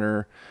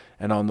Conner,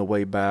 and on the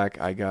way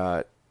back I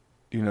got,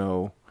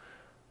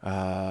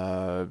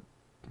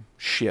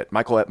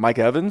 Mike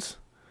Evans,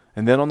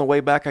 and then on the way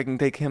back I can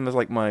take him as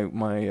like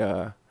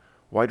my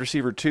wide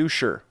receiver 2,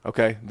 sure.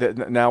 Okay,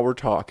 now we're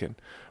talking.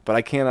 But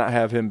I cannot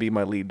have him be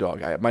my lead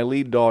dog. My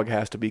lead dog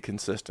has to be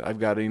consistent. I've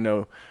got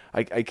to,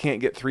 I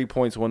can't get 3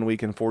 points 1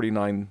 week and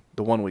 49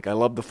 the 1 week. I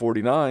love the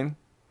 49,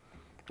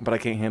 but I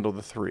can't handle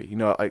the 3.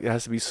 It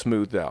has to be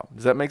smoothed out.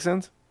 Does that make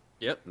sense?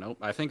 Yep. Nope.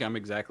 I think I'm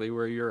exactly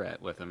where you're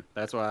at with him.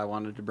 That's why I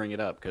wanted to bring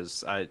it up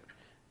because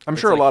I'm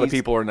sure a lot of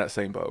people are in that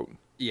same boat.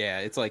 Yeah,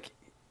 it's like,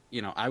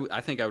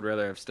 I think I would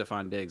rather have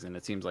Stephon Diggs, and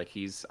it seems like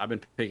I've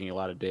been picking a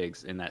lot of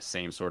Diggs in that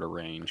same sort of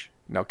range.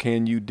 Now,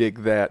 can you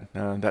dig that?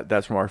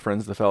 That's from our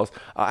friends, the fellas.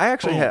 I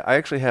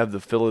actually have the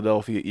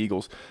Philadelphia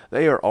Eagles.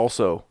 They are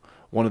also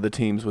one of the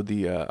teams with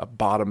the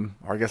bottom,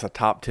 or I guess a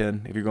top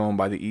 10, if you're going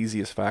by the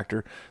easiest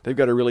factor. They've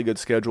got a really good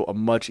schedule, a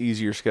much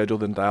easier schedule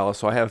than Dallas.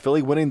 So I have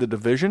Philly winning the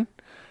division,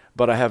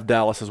 but I have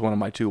Dallas as one of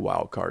my 2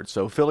 wild cards.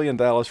 So Philly and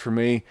Dallas for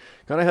me.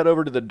 Going to head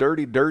over to the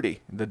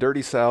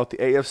dirty South, the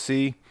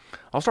AFC.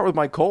 I'll start with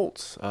my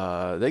Colts.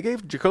 They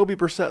gave Jacoby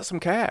Brissett some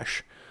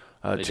cash.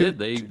 They did.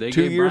 They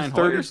gave Brian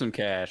Hoyer some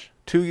cash.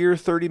 2 year,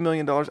 $30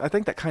 million. I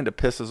think that kind of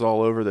pisses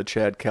all over the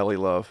Chad Kelly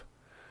love.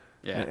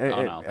 Yeah,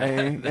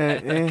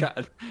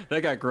 that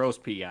got gross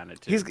pee on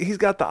it too. He's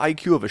got the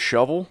IQ of a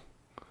shovel.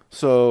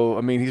 So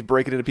I mean, he's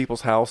breaking into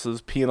people's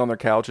houses, peeing on their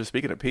couches.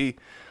 Speaking of pee,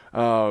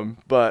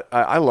 but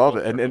I love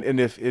it. And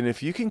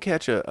if you can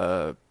catch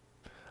a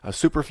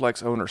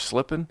Superflex owner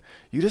slipping,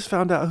 you just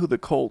found out who the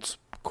Colts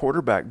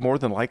quarterback more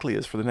than likely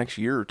is for the next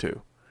year or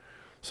two.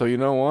 So you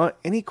know what?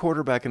 Any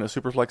quarterback in a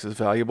Superflex is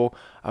valuable.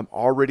 I'm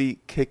already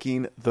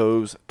kicking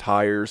those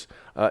tires.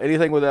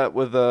 Anything with that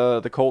with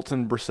the Colts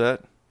and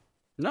Brissett?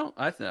 No,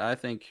 I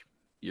think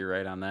you're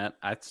right on that.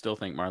 I still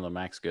think Marlon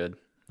Mack's good.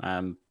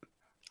 I'm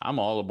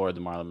all aboard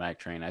the Marlon Mack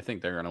train. I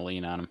think they're going to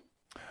lean on him.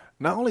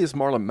 Not only is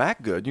Marlon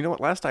Mack good, you know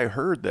what? Last I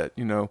heard that,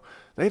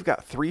 they've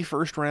got 3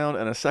 first-round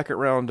and a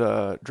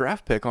second-round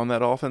draft pick on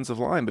that offensive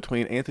line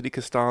between Anthony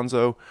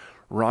Costanzo,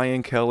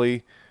 Ryan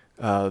Kelly,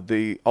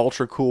 the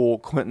ultra-cool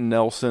Quentin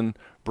Nelson,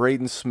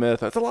 Braden Smith.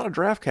 That's a lot of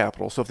draft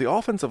capital. So if the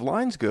offensive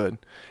line's good,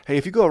 hey,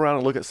 if you go around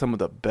and look at some of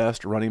the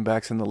best running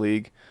backs in the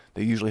league,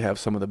 they usually have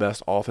some of the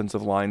best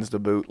offensive lines to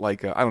boot,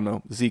 like,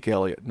 Zeke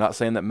Elliott. Not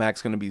saying that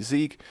Mac's going to be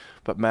Zeke,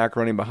 but Mac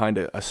running behind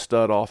a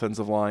stud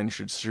offensive line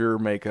should sure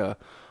make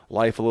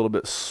life a little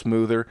bit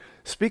smoother.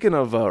 Speaking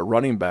of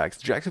running backs,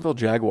 Jacksonville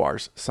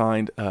Jaguars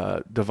signed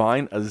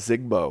Devine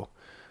Azigbo.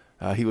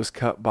 He was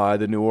cut by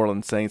the New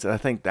Orleans Saints, and I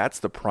think that's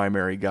the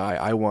primary guy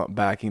I want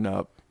backing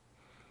up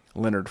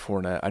Leonard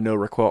Fournette. I know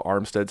Raquel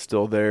Armstead's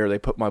still there. They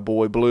put my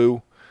boy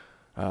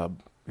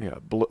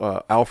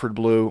Alfred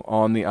Blue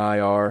on the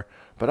IR.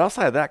 But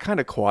outside of that, kind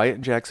of quiet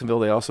in Jacksonville.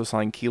 They also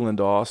signed Keelan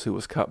Doss, who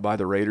was cut by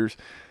the Raiders.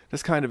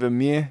 Just kind of a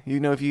meh.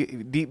 If you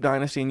deep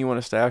dynasty and you want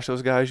to stash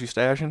those guys, you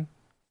stashing?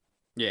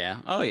 Yeah.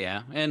 Oh,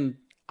 yeah. And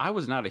I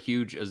was not a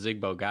huge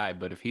Azigbo guy,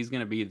 but if he's going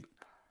to be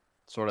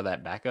sort of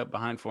that backup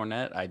behind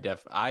Fournette,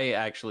 I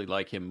actually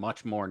like him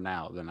much more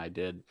now than I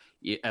did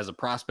as a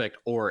prospect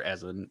or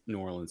as a New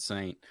Orleans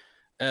Saint.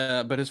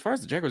 But as far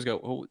as the Jaguars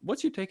go,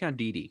 what's your take on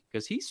Dede?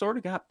 Because he sort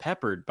of got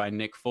peppered by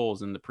Nick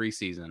Foles in the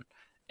preseason,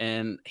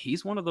 and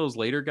he's one of those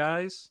later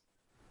guys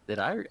that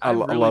I've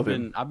love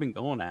him. I've been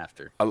going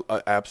after.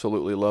 I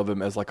absolutely love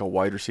him as like a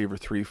wide receiver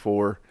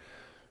 3-4.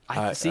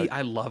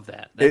 I love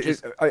that.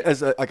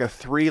 Like a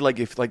 3, like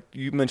if like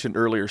you mentioned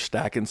earlier,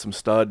 stacking some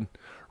stud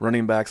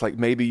running backs. Like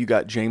maybe you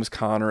got James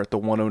Conner at the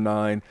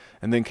 109,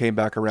 and then came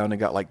back around and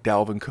got like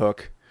Dalvin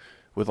Cook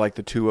with like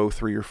the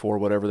 203 or 4,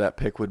 whatever that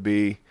pick would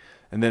be.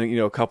 And then,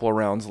 a couple of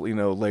rounds,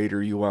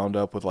 later you wound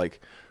up with like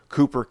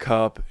Cooper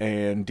Kupp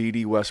and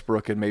Dede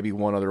Westbrook and maybe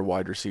one other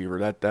wide receiver.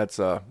 That's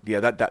a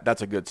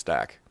good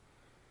stack.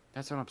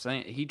 That's what I'm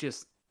saying. He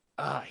just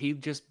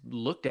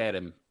looked at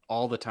him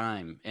all the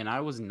time, and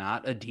I was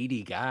not a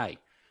Dede guy.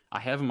 I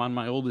have him on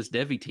my oldest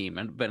Devy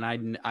team, but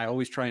I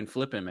always try and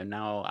flip him, and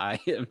now I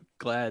am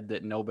glad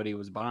that nobody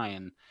was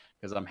buying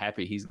because I'm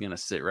happy he's going to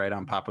sit right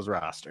on Papa's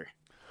roster.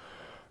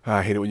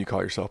 I hate it when you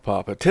call yourself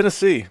Papa.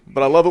 Tennessee,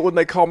 but I love it when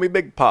they call me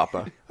Big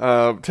Papa.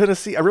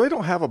 Tennessee, I really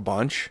don't have a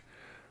bunch.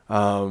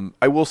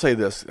 I will say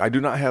this. I do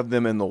not have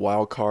them in the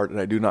wild card, and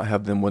I do not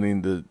have them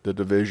winning the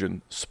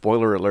division.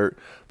 Spoiler alert,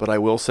 but I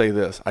will say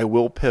this. I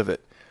will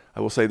pivot. I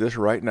will say this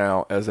right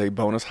now as a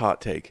bonus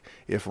hot take.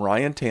 If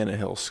Ryan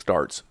Tannehill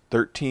starts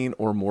 13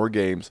 or more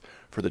games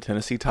for the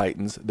Tennessee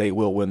Titans, they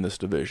will win this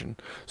division.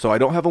 So I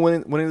don't have a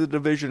winning the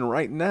division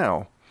right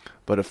now.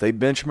 But if they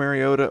bench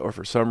Mariota or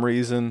for some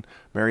reason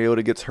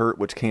Mariota gets hurt,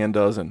 which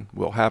does and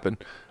will happen,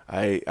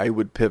 I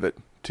would pivot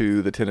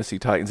to the Tennessee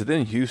Titans. And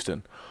then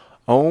Houston.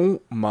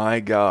 Oh, my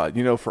God.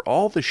 For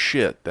all the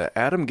shit that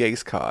Adam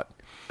Gase caught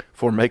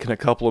for making a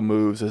couple of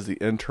moves as the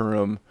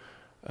interim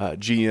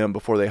GM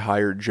before they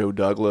hired Joe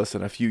Douglas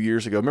and a few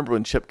years ago. Remember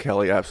when Chip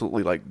Kelly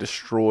absolutely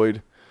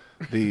destroyed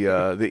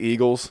the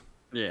Eagles?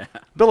 Yeah.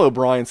 Bill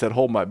O'Brien said,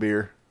 "Hold my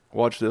beer.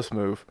 Watch this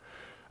move."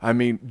 I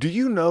mean, do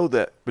you know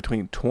that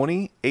between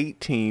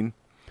 2018,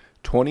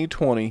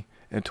 2020,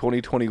 and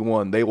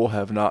 2021, they will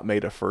have not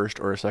made a first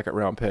or a second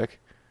round pick?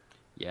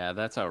 Yeah,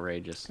 that's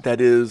outrageous. That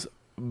is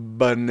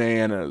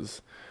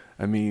bananas.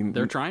 I mean,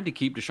 they're trying to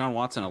keep Deshaun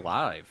Watson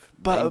alive.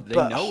 But they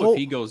know if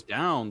he goes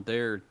down,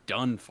 they're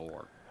done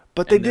for.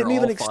 But they didn't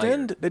even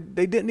extend.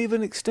 They didn't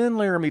even extend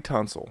Laramie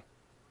Tunsil.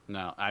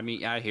 No, I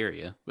mean I hear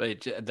you.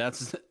 But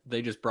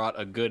they just brought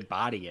a good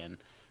body in,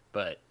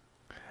 but.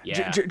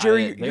 Yeah,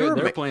 Jerry,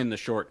 they're playing the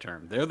short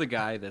term. They're the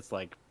guy that's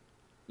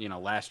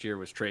last year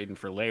was trading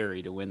for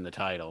Larry to win the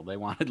title. They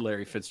wanted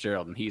Larry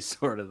Fitzgerald, and he's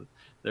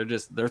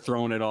they're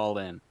throwing it all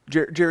in.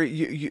 Jerry,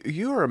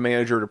 you are a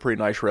manager at a pretty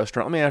nice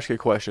restaurant. Let me ask you a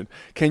question.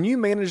 Can you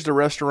manage the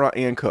restaurant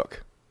and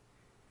cook?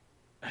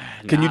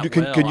 Can you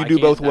do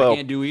both well? I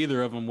can't do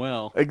either of them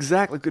well.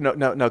 Exactly.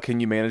 No. Can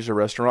you manage the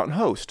restaurant and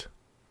host?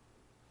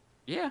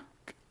 Yeah.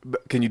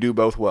 Can you do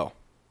both well?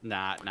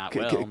 Not No.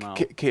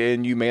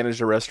 Can you manage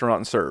the restaurant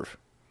and serve?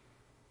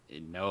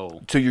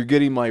 No. So you're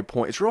getting my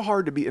point. It's real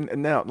hard to be,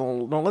 and now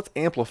let's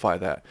amplify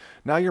that.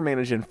 Now you're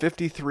managing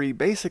 53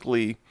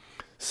 basically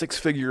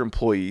 6-figure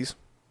employees,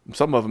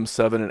 some of them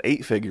 7- and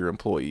 8-figure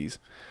employees,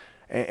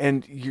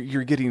 and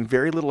you're getting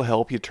very little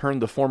help. You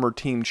turned the former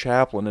team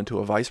chaplain into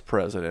a vice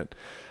president.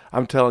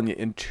 I'm telling you,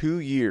 in 2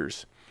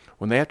 years,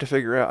 when they have to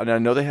figure out, and I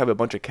know they have a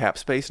bunch of cap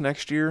space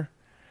next year,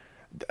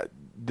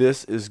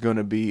 this is going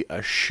to be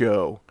a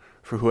show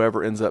for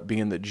whoever ends up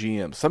being the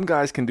GM. Some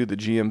guys can do the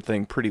GM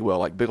thing pretty well,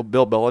 like Bill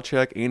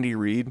Belichick, Andy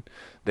Reid.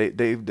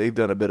 They've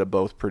done a bit of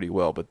both pretty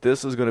well, but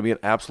this is going to be an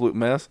absolute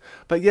mess.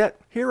 But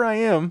yet, here I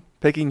am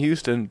picking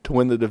Houston to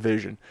win the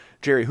division.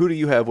 Jerry, who do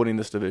you have winning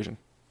this division?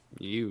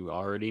 You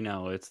already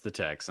know it's the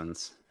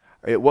Texans.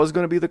 It was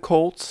going to be the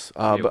Colts.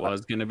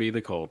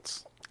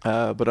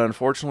 But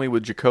unfortunately,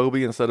 with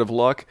Jacoby instead of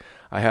Luck,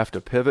 I have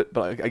to pivot.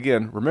 But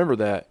again, remember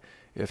that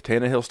if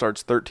Tannehill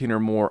starts 13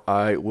 or more,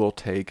 I will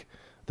take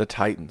the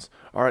Titans.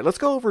 All right, let's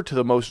go over to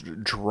the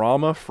most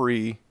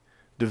drama-free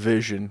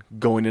division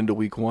going into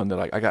Week 1.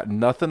 That I got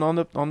nothing on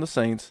the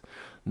Saints,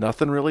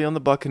 nothing really on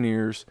the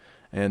Buccaneers,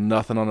 and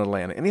nothing on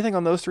Atlanta. Anything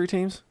on those 3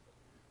 teams?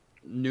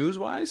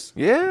 News-wise?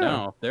 Yeah.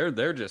 No,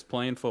 they're just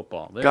playing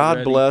football.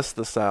 God bless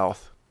the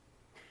South.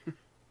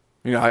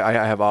 I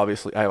have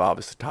obviously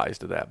ties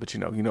to that, but you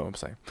know what I'm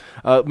saying.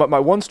 My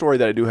one story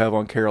that I do have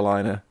on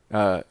Carolina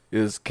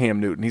is Cam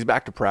Newton. He's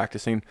back to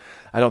practicing.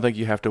 I don't think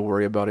you have to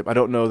worry about him. I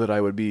don't know that I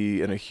would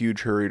be in a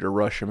huge hurry to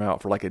rush him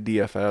out for like a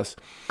DFS,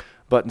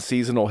 but in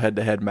seasonal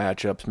head-to-head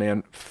matchups,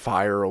 man,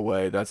 fire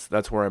away.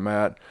 That's where I'm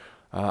at.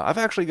 I've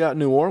actually got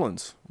New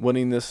Orleans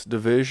winning this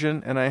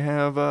division, and I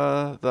have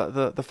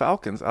the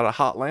Falcons out of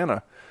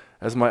Hotlanta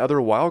as my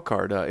other wild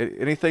card.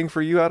 Anything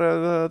for you out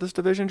of this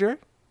division, Jerry?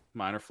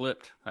 Mine are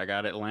flipped. I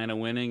got Atlanta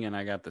winning, and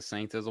I got the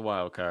Saints as a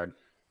wild card.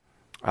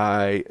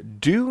 I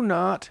do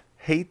not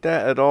hate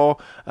that at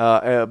all.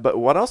 But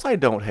what else I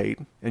don't hate,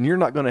 and you're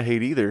not going to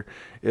hate either,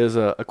 is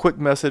a quick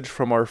message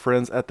from our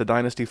friends at the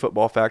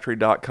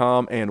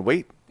DynastyFootballFactory.com. And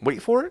wait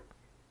for it,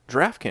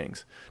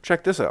 DraftKings.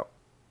 Check this out.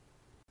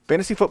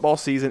 Fantasy football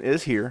season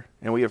is here,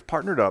 and we have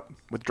partnered up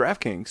with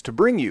DraftKings to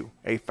bring you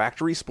a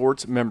Factory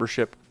Sports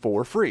membership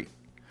for free.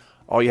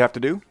 All you have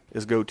to do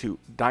is go to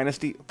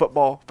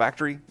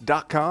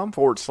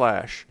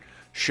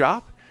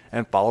dynastyfootballfactory.com/shop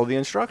and follow the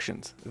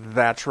instructions.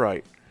 That's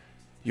right.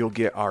 You'll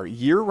get our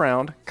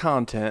year-round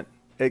content,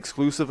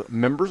 exclusive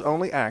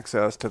members-only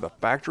access to the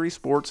Factory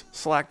Sports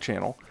Slack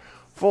channel,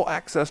 full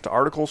access to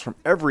articles from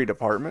every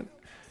department,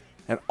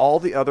 and all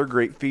the other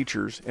great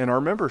features in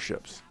our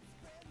memberships.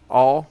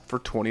 All for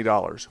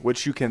 $20,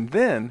 which you can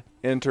then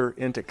enter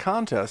into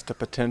contests to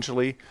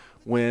potentially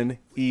win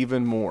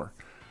even more.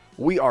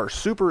 We are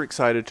super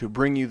excited to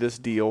bring you this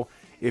deal.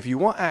 If you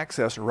want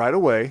access right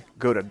away,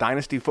 go to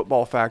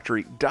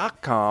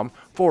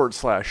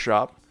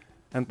dynastyfootballfactory.com/shop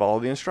and follow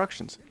the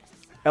instructions.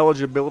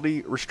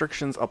 Eligibility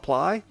restrictions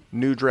apply.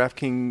 New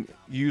DraftKings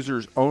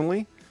users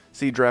only.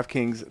 See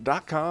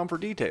DraftKings.com for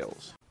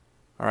details.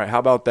 All right, how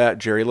about that,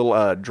 Jerry? A little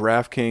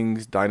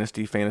DraftKings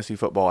Dynasty Fantasy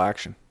Football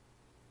action.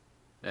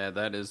 Yeah,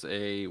 that is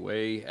a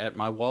way at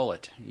my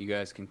wallet. You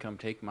guys can come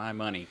take my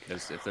money,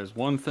 because if there's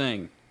one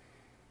thing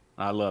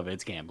I love,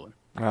 it's gambling.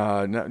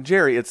 No,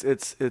 Jerry,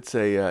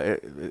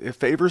 it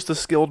favors the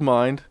skilled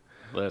mind.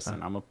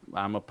 Listen,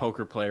 I'm a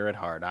poker player at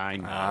heart.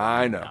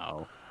 I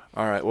know.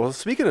 All right. Well,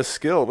 speaking of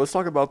skill, let's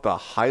talk about the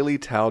highly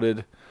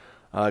touted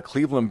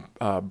Cleveland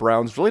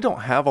Browns. Really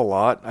don't have a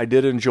lot. I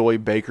did enjoy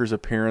Baker's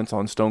appearance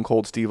on Stone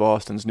Cold Steve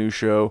Austin's new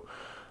show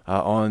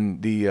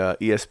on the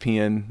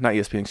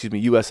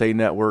USA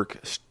Network,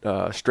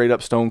 Straight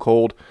Up Stone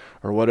Cold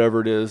or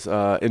whatever it is.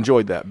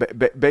 Enjoyed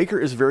that. Baker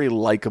is very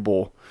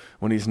likable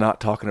when he's not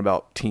talking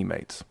about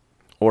teammates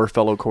or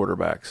fellow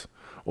quarterbacks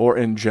or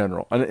in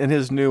general. And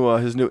his new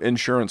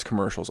insurance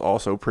commercials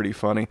also pretty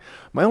funny.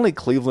 My only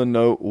Cleveland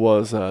note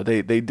was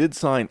they did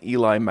sign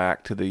Eli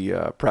Mack to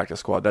the practice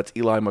squad. That's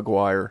Eli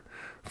McGuire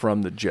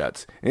from the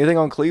Jets. Anything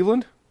on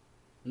Cleveland?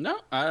 No,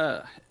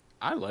 I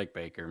like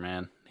Baker,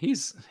 man.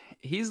 He's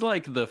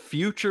like the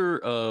future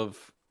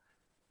of,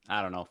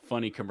 I don't know,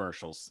 funny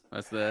commercials.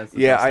 That's the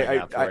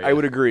yeah. I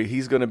would agree.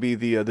 He's going to be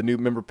the new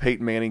member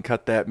Peyton Manning.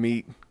 Cut that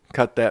meat.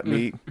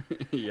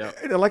 Yeah.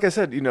 Like I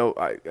said,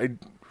 I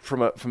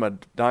from a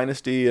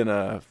dynasty and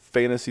a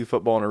fantasy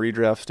football and a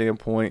redraft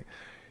standpoint,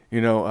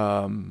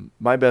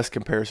 my best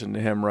comparison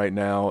to him right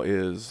now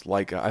is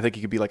like I think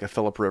he could be like a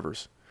Phillip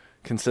Rivers,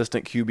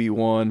 consistent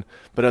QB1,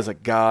 but as a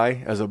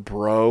guy, as a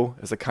bro,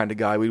 as the kind of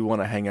guy we'd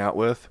want to hang out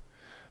with.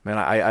 Man,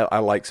 I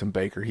like some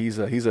Baker. He's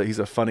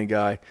a funny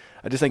guy.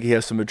 I just think he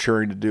has some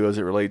maturing to do as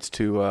it relates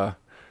to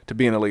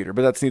being a leader.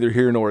 But that's neither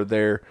here nor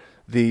there.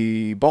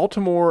 The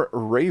Baltimore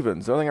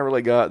Ravens. The only thing I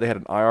really got, they had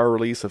an IR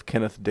release of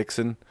Kenneth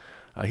Dixon.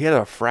 He had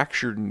a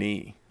fractured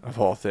knee, of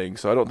all things.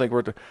 So I don't think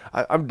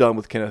I'm done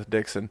with Kenneth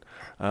Dixon.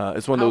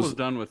 It's one of those. I was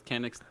done with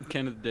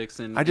Kenneth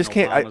Dixon. I just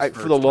can't.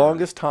 For the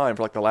longest time,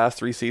 for like the last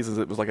 3 seasons,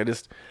 it was like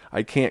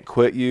I can't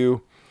quit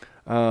you.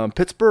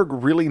 Pittsburgh,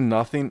 really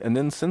nothing, and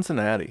then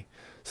Cincinnati.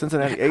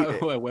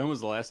 When was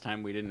the last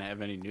time we didn't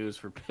have any news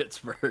for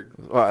Pittsburgh?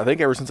 Well, I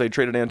think ever since they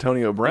traded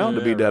Antonio Brown,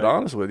 to be dead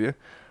honest with you.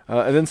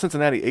 And then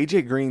Cincinnati,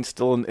 AJ Green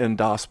still in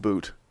Das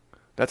Boot.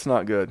 That's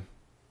not good.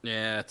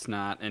 Yeah, it's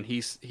not. And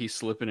he's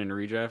slipping in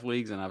redraft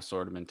leagues, and I've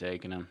sort of been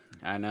taking him.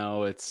 I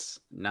know it's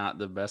not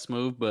the best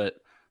move, but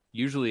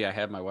usually I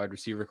have my wide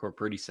receiver core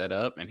pretty set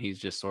up, and he's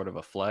just sort of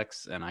a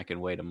flex, and I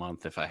can wait a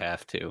month if I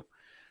have to.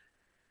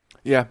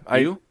 Yeah.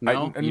 You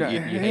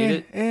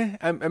hate it?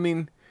 I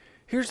mean,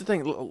 here's the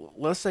thing.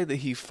 Let's say that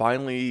he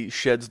finally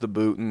sheds the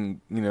boot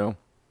and,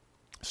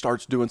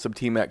 starts doing some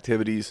team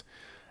activities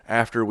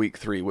after week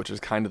 3, which is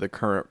kind of the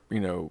current,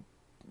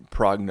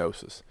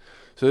 prognosis.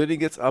 So then he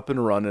gets up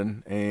and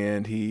running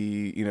and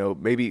he,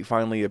 maybe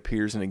finally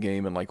appears in a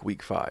game in like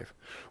week 5.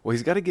 Well,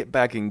 he's got to get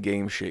back in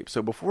game shape.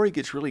 So before he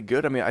gets really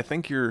good, I mean, I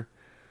think you're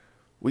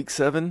week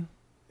 7,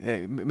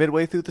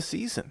 midway through the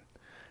season.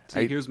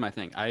 See, here's my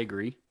thing. I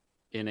agree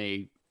in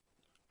a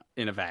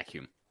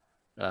vacuum.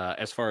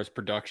 As far as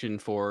production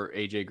for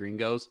AJ Green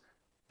goes,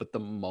 but the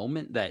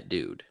moment that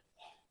dude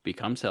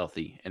becomes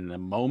healthy and the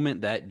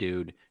moment that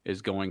dude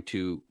is going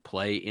to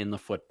play in the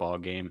football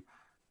game,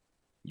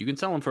 you can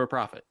sell him for a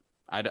profit.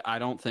 I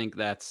don't think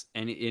that's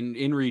in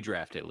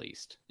redraft, at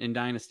least. In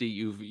Dynasty,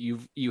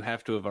 you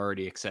have to have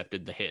already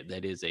accepted the hit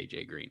that is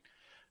AJ Green.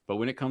 But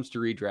when it comes to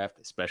redraft,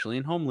 especially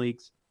in home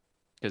leagues,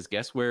 because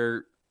guess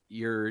where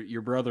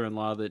your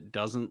brother-in-law that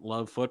doesn't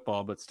love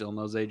football but still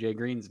knows AJ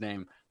Green's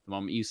name, the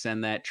moment you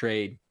send that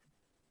trade,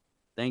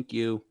 thank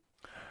you.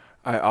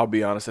 I'll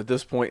be honest, at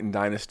this point in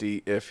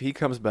Dynasty, if he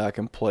comes back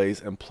and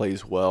plays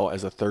well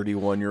as a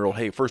 31-year-old,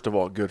 hey, first of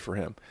all, good for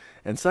him.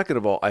 And second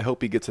of all, I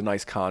hope he gets a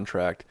nice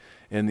contract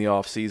in the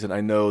offseason. I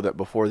know that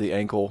before the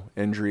ankle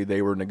injury,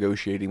 they were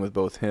negotiating with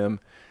both him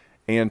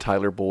and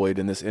Tyler Boyd,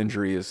 and this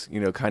injury is,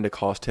 kind of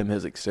cost him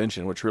his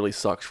extension, which really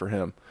sucks for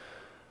him.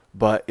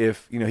 But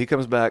if, he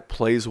comes back,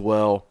 plays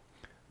well,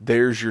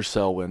 there's your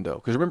sell window.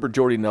 Because remember,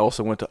 Jordy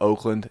Nelson went to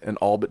Oakland and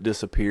all but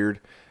disappeared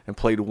and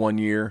played 1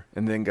 year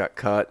and then got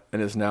cut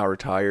and is now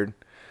retired.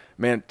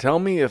 Man, tell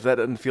me if that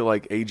doesn't feel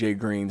like AJ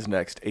Green's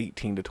next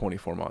 18 to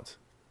 24 months.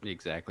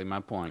 Exactly my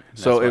point.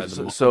 So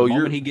the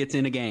moment he gets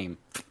in a game,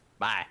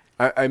 bye.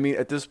 I mean,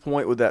 at this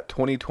point with that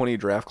 2020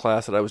 draft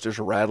class that I was just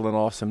rattling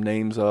off some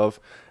names of,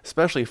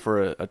 especially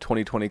for a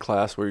 2020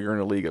 class where you're in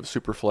a league of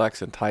super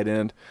flex and tight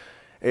end,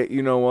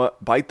 you know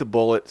what? Bite the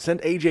bullet.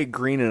 Send A.J.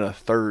 Green in a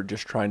third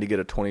just trying to get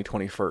a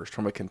 2020 first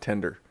from a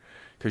contender.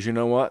 Because you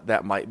know what?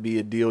 That might be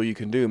a deal you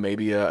can do.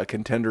 Maybe a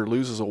contender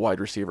loses a wide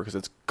receiver because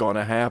it's going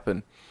to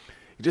happen.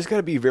 You just got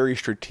to be very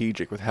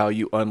strategic with how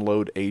you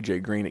unload A.J.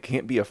 Green. It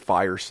can't be a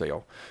fire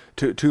sale.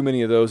 Too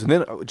many of those. And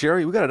then,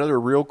 Jerry, we got another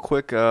real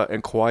quick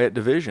and quiet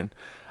division.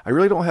 I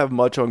really don't have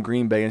much on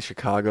Green Bay and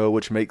Chicago,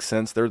 which makes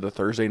sense. They're the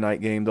Thursday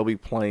night game. They'll be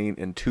playing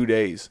in 2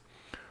 days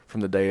from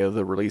the day of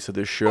the release of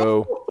this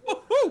show.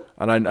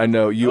 And I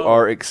know you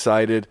are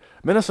excited.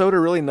 Minnesota,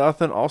 really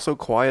nothing. Also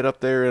quiet up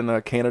there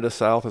in Canada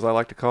South, as I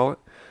like to call it.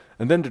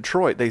 And then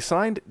Detroit, they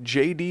signed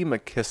J.D.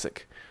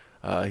 McKissick.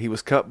 He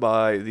was cut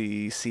by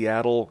the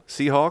Seattle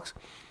Seahawks.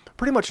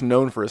 Pretty much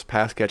known for his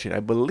pass catching. I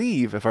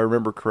believe, if I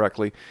remember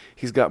correctly,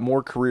 he's got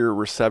more career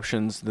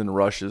receptions than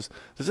rushes.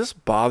 Does this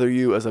bother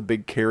you as a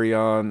big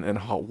carry-on in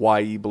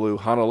Hawaii blue,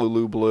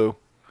 Honolulu blue?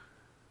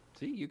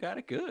 See, you got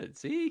it good.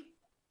 See?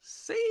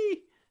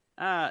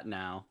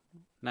 No,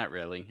 not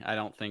really. I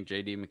don't think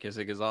J.D.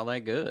 McKissick is all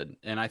that good.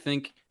 And I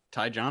think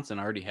Ty Johnson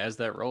already has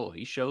that role.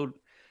 He showed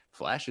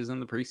flashes in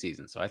the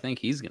preseason, so I think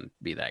he's going to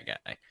be that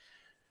guy.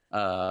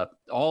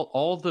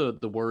 All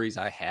the worries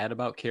I had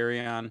about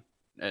carry-on,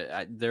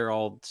 they're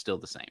all still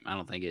the same. I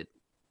don't think it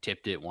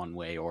tipped it one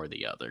way or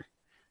the other.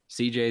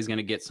 CJ is going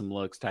to get some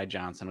looks. Ty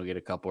Johnson will get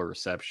a couple of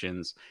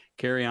receptions.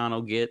 Carry-on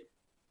will get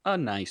a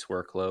nice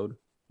workload.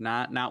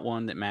 Not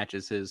one that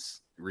matches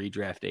his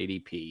redraft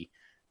ADP,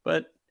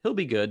 but he'll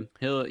be good.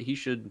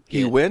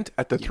 He went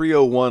at the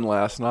 301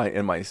 last night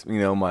in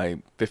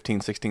my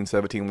 15, 16,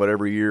 17,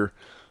 whatever year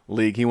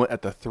league. He went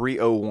at the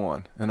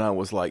 301, and I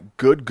was like,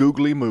 good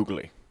googly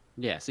moogly.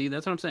 Yeah, see,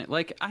 that's what I'm saying.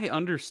 Like, I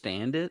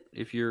understand it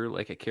if you're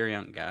like a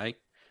carry-on guy,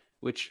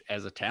 which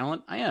as a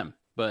talent, I am.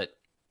 But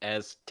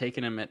as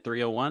taking him at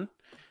 301,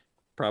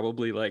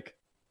 probably like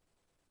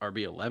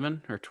RB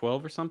 11 or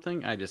 12 or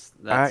something. That's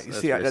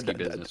risky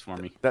business for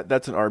me.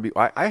 That's an RB.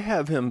 I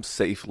have him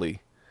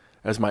safely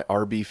as my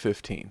RB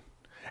 15,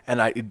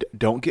 and I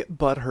don't get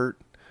butthurt.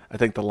 I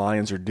think the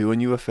Lions are doing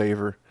you a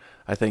favor.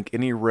 I think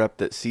any rep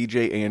that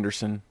C.J.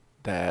 Anderson,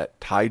 that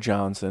Ty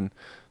Johnson,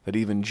 that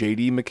even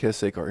J.D.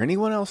 McKissick or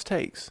anyone else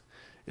takes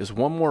is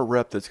one more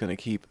rep that's going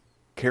to keep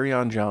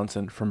Kerryon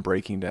Johnson from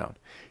breaking down.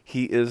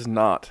 He is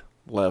not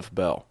Lev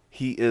Bell.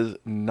 He is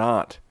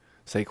not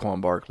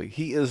Saquon Barkley.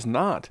 He is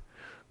not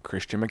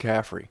Christian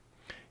McCaffrey.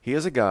 He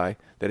is a guy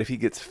that if he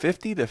gets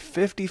 50 to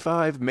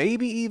 55,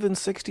 maybe even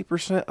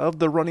 60% of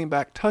the running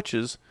back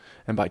touches,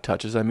 and by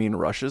touches I mean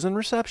rushes and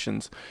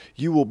receptions,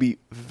 you will be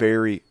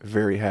very,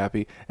 very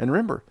happy. And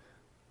remember,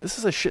 this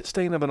is a shit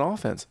stain of an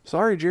offense.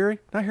 Sorry, Jerry,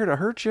 not here to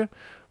hurt you,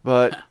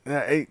 but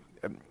I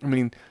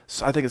think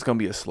it's going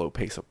to be a slow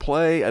pace of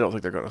play. I don't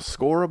think they're going to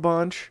score a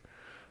bunch.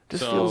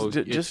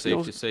 It's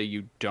safe to say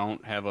you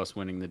don't have us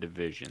winning the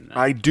division. Then.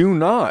 I do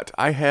not.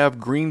 I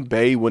have Green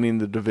Bay winning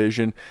the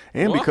division,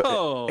 and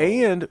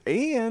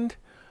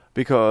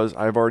because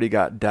I've already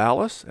got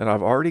Dallas and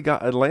I've already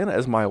got Atlanta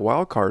as my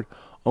wild card,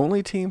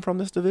 only team from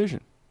this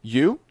division.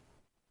 You?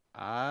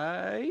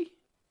 I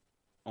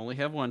only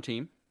have one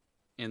team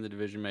in the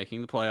division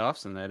making the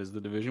playoffs, and that is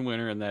the division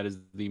winner, and that is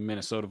the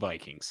Minnesota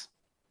Vikings.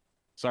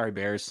 Sorry,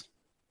 Bears.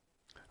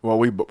 Well,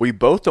 we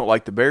both don't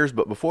like the Bears,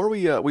 but before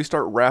we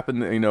start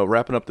wrapping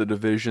up the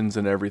divisions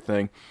and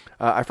everything,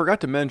 I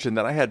forgot to mention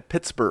that I had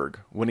Pittsburgh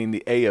winning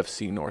the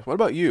AFC North. What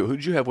about you? Who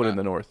did you have winning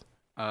the North?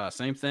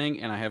 Same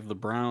thing, and I have the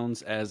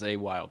Browns as a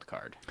wild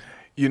card.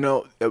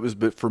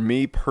 But for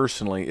me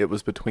personally, it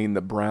was between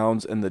the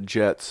Browns and the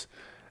Jets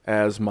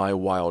as my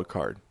wild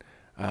card.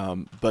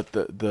 But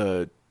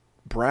the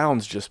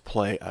Browns just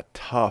play a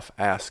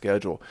tough-ass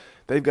schedule.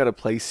 They've got to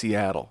play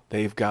Seattle.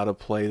 They've got to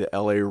play the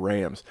LA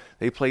Rams.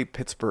 They played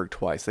Pittsburgh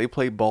twice. They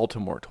played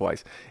Baltimore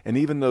twice. And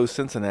even though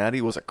Cincinnati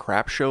was a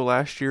crap show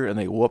last year and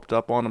they whooped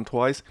up on them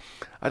twice,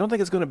 I don't think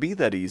it's going to be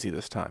that easy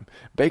this time.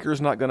 Baker's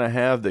not going to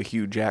have the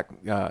Hugh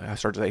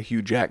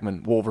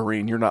Jackman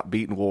Wolverine. You're not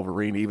beating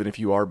Wolverine even if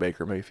you are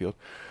Baker Mayfield.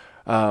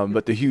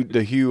 But the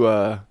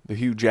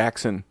Hugh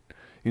Jackson,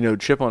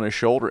 chip on his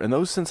shoulder. And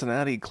those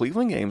Cincinnati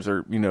Cleveland games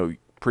are,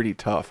 pretty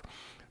tough.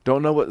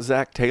 Don't know what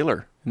Zach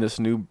Taylor and this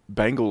new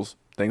Bengals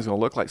thing's going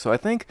to look like. So I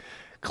think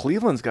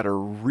Cleveland's got a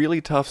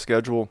really tough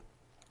schedule,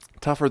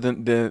 tougher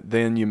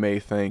than you may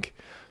think.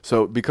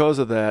 So because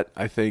of that,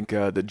 I think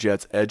the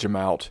Jets edge them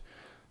out.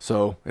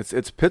 So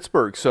it's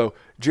Pittsburgh. So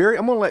Jerry,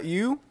 I'm going to let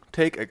you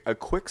take a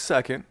quick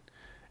second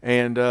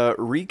and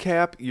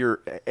recap your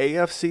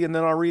AFC, and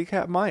then I'll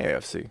recap my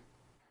AFC.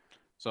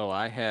 So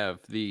I have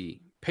the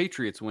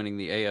Patriots winning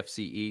the AFC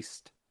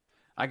East.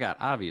 I got,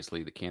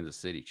 obviously, the Kansas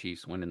City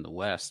Chiefs winning the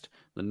West.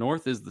 The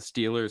North is the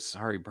Steelers.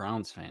 Sorry,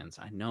 Browns fans.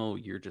 I know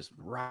you're just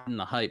riding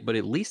the hype, but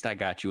at least I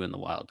got you in the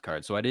wild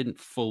card, so I didn't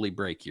fully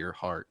break your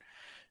heart.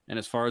 And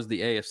as far as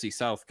the AFC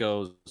South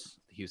goes,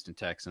 the Houston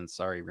Texans,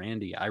 sorry,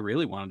 Randy, I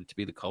really wanted it to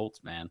be the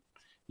Colts, man.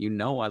 I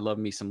love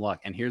me some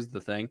luck. And here's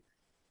the thing.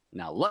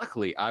 Now,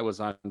 luckily, I was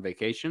on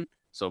vacation,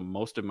 So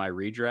most of my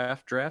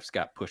redraft drafts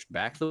got pushed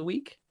back the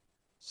week.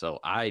 So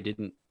I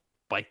didn't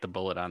bite the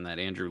bullet on that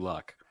Andrew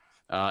Luck.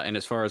 And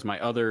as far as my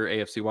other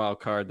AFC wild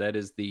card, that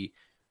is the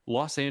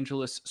Los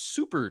Angeles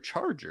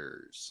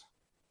Superchargers.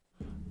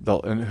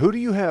 And who do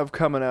you have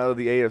coming out of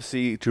the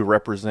AFC to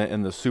represent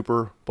in the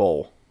Super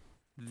Bowl?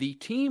 The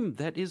team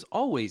that is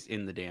always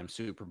in the damn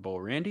Super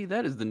Bowl, Randy,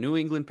 that is the New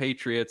England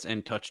Patriots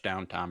and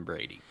touchdown Tom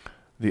Brady.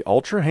 The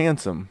ultra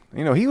handsome.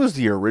 He was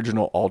the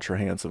original ultra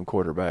handsome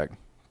quarterback.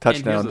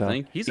 Touchdown. And here's the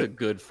thing, he's a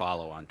good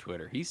follow on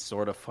Twitter. He's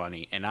sort of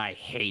funny, and I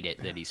hate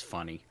it that he's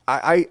funny.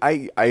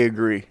 I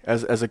agree.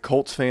 As a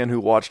Colts fan who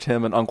watched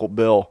him and Uncle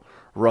Bill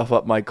rough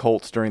up my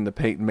Colts during the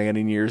Peyton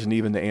Manning years and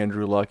even the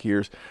Andrew Luck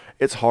years,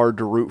 it's hard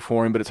to root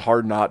for him, but it's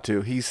hard not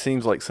to. He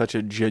seems like such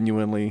a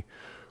genuinely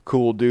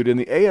cool dude. In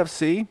the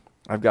AFC,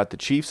 I've got the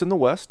Chiefs in the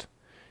West,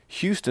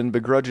 Houston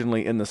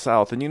begrudgingly in the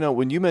South. And,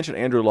 when you mentioned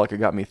Andrew Luck, it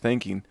got me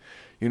thinking,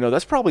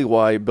 that's probably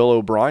why Bill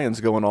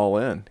O'Brien's going all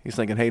in. He's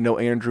thinking, hey, no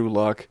Andrew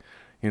Luck.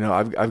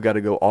 I've got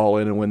to go all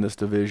in and win this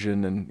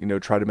division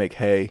and, try to make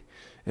hay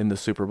in the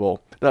Super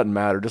Bowl. Doesn't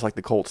matter. Just like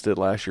the Colts did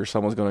last year,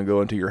 someone's going to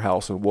go into your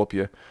house and whoop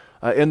you.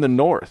 In the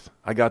North,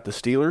 I got the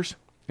Steelers.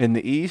 In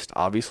the East,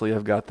 obviously,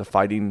 I've got the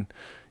fighting,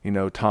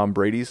 Tom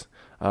Brady's.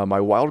 My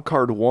wild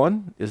card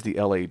 1 is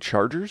the LA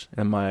Chargers,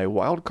 and my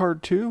wild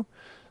card 2,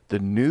 the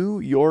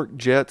New York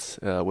Jets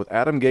with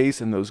Adam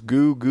Gase and those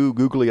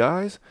googly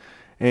eyes.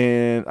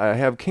 And I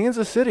have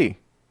Kansas City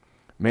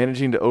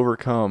managing to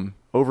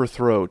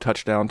overthrow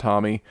touchdown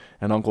Tommy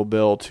and Uncle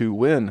Bill to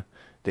win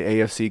the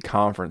AFC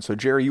conference. So,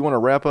 Jerry, you want to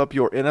wrap up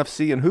your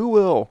NFC, and who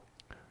will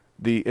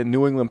the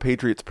New England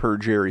Patriots per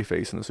Jerry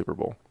face in the Super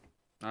Bowl?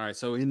 All right,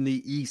 so in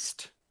the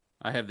East,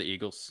 I have the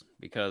Eagles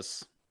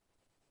because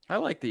I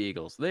like the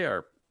Eagles. They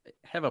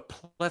have a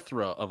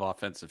plethora of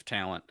offensive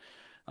talent.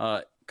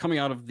 Coming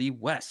out of the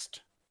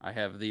West, I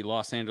have the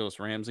Los Angeles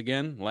Rams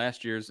again,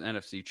 last year's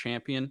NFC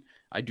champion.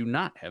 I do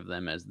not have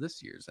them as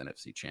this year's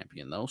NFC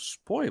champion, though.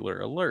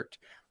 Spoiler alert.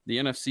 The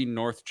NFC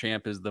North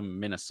champ is the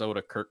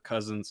Minnesota Kirk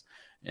Cousins.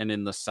 And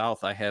in the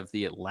South, I have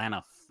the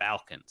Atlanta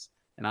Falcons.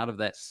 And out of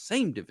that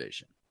same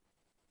division,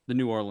 the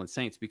New Orleans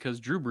Saints,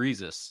 because Drew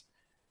Brees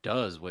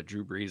does what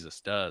Drew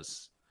Brees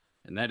does,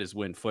 and that is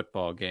win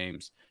football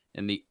games.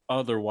 And the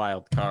other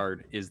wild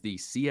card is the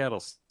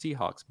Seattle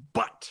Seahawks,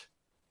 but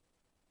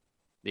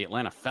the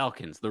Atlanta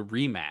Falcons, the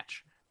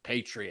rematch,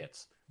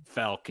 Patriots,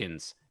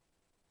 Falcons.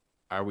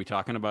 Are we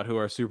talking about who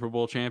our Super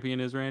Bowl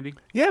champion is, Randy?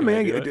 Yeah,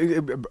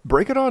 man.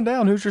 Break it on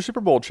down. Who's your Super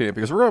Bowl champion?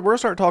 Because we're going to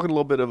start talking a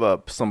little bit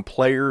of some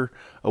player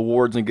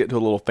awards and get into a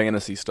little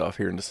fantasy stuff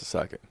here in just a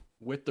second.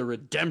 With the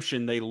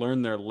redemption, they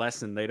learn their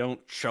lesson. They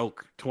don't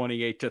choke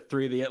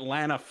 28-3. The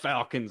Atlanta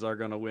Falcons are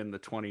going to win the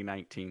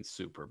 2019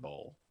 Super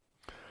Bowl.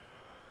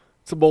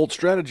 It's a bold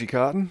strategy,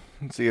 Cotton.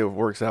 Let's see if it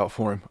works out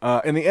for him.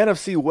 In the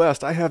NFC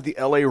West, I have the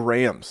LA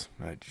Rams.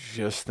 I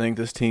just think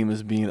this team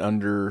is being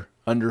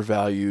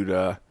undervalued.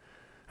 I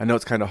know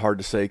it's kind of hard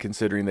to say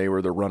considering they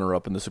were the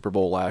runner-up in the Super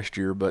Bowl last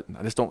year, but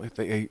I just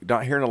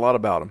not hearing a lot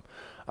about them.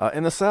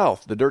 In the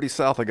South, the dirty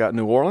South, I got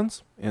New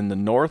Orleans. In the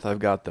North, I've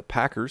got the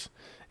Packers.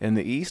 In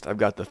the East, I've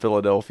got the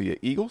Philadelphia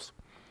Eagles.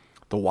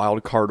 The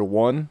wild card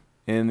 1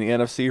 in the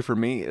NFC for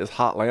me is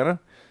Hotlanta,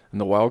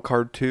 and the wild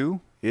card 2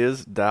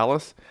 is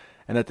Dallas.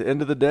 And at the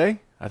end of the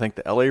day, I think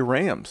the LA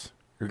Rams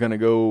are going to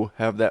go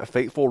have that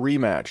fateful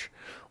rematch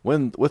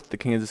with the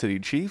Kansas City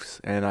Chiefs,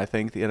 and I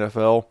think the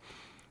NFL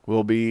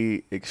will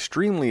be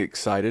extremely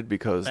excited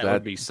because that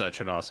would be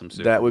such an awesome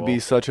Super Bowl. That would be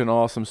such an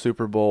awesome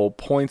Super Bowl.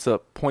 Points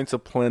of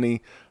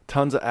plenty,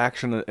 tons of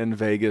action in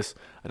Vegas.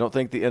 I don't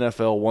think the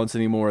NFL wants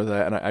any more of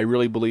that, and I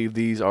really believe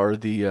these are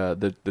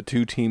the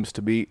two teams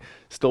to beat.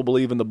 Still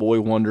believe in the boy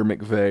wonder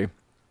McVay.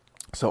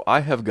 So I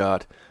have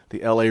got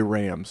the LA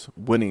Rams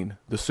winning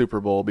the Super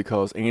Bowl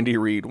because Andy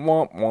Reid,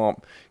 womp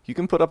womp. You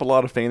can put up a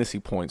lot of fantasy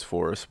points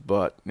for us,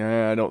 but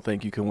I don't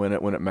think you can win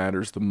it when it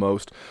matters the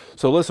most.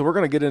 So listen, we're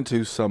going to get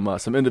into some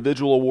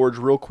individual awards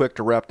real quick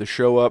to wrap the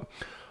show up.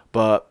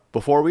 But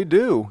before we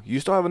do, you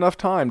still have enough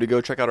time to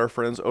go check out our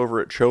friends over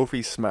at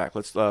Trophy Smack.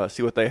 Let's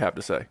see what they have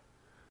to say.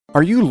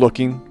 Are you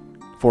looking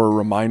for a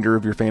reminder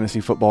of your fantasy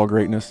football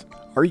greatness?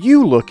 Are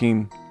you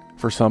looking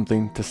for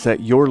something to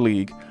set your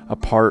league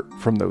apart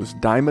from those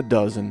dime a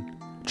dozen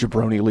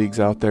jabroni leagues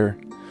out there?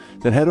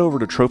 Then head over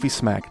to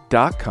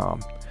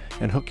TrophySmack.com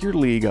and hook your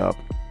league up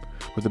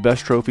with the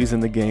best trophies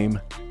in the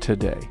game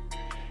today.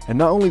 And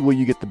not only will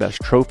you get the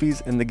best trophies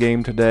in the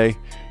game today,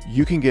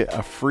 you can get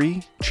a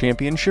free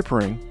championship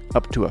ring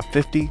up to a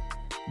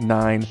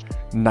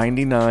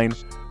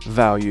 $59.99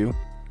 value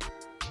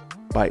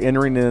by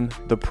entering in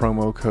the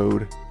promo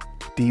code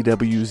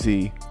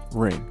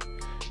DWZRing.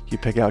 You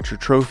pick out your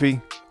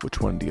trophy. Which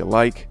one do you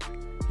like?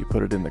 You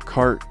put it in the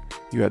cart.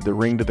 You add the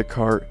ring to the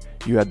cart.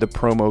 You add the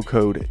promo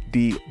code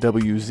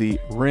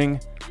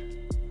DWZRing.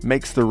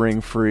 Makes the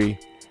ring free,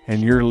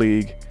 and your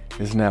league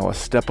is now a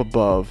step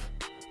above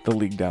the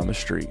league down the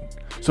street.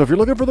 So if you're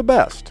looking for the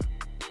best,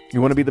 you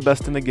want to be the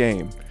best in the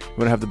game, you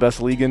want to have the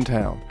best league in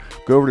town,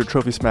 go over to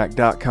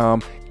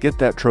TrophySmack.com, get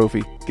that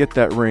trophy, get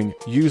that ring,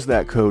 use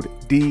that code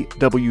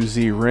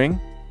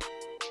DWZRing,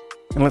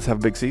 and let's have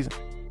a big season.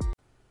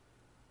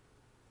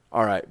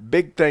 All right,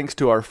 big thanks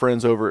to our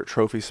friends over at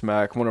Trophy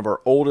Smack, one of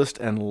our oldest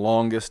and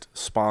longest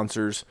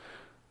sponsors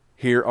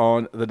here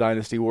on the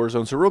Dynasty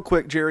Warzone. So real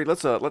quick, Jerry,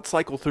 let's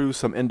cycle through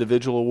some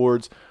individual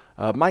awards.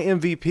 My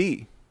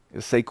MVP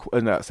is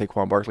not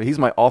Saquon Barkley. He's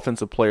my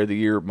Offensive Player of the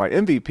Year. My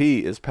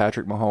MVP is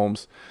Patrick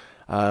Mahomes.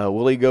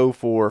 Will he go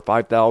for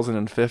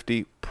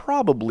 5,050?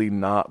 Probably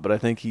not, but I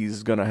think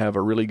he's going to have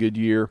a really good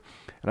year.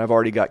 And I've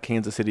already got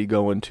Kansas City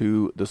going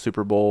to the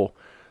Super Bowl.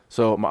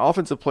 So my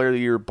Offensive Player of the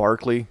Year,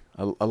 Barkley.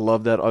 I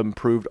love that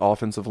improved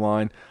offensive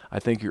line. I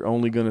think you're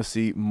only going to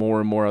see more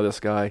and more of this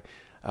guy.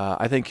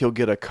 I think he'll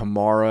get a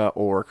Kamara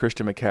or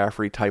Christian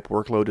McCaffrey type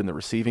workload in the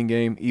receiving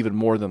game, even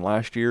more than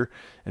last year,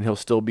 and he'll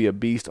still be a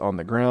beast on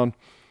the ground.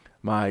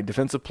 My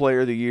Defensive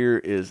Player of the Year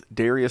is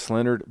Darius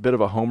Leonard, bit of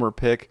a homer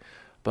pick,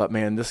 but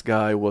man, this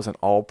guy was an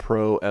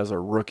all-pro as a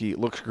rookie.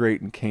 Looks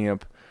great in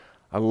camp.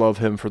 I love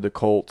him for the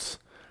Colts.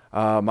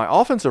 My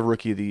Offensive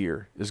Rookie of the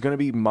Year is going to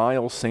be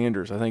Miles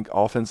Sanders. I think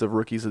Offensive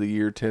Rookies of the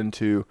Year tend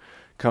to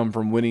come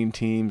from winning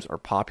teams or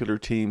popular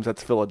teams.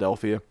 That's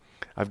Philadelphia.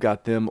 I've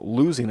got them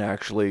losing,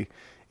 actually,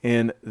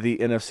 in the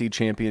NFC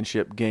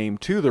Championship game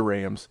to the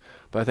Rams.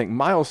 But I think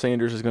Miles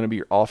Sanders is going to be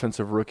your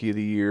Offensive Rookie of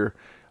the Year.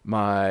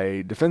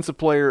 My Defensive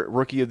Player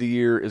Rookie of the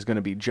Year is going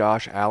to be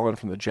Josh Allen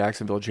from the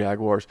Jacksonville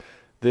Jaguars.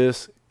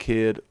 This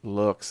kid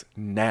looks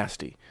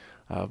nasty.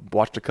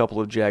 Watched a couple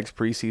of Jags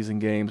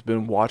preseason games,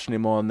 been watching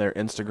him on their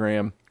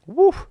Instagram.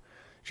 Woo!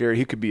 Jerry,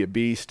 he could be a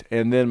beast.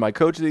 And then my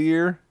Coach of the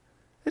Year,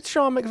 it's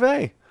Sean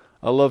McVay.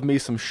 I love me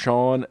some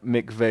Sean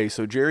McVay.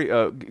 So, Jerry,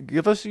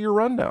 give us your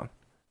rundown.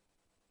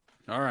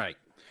 All right.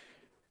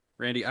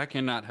 Randy, I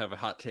cannot have a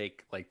hot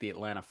take like the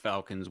Atlanta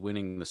Falcons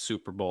winning the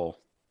Super Bowl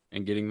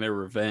and getting their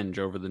revenge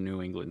over the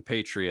New England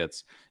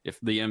Patriots if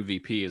the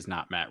MVP is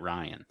not Matt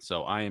Ryan.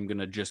 So I am going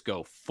to just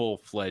go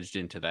full-fledged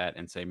into that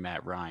and say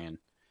Matt Ryan.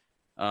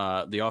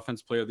 The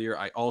Offensive Player of the Year,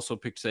 I also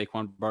picked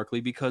Saquon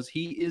Barkley because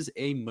he is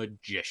a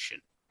magician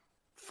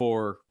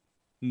for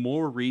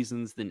more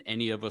reasons than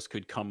any of us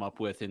could come up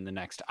with in the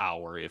next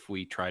hour if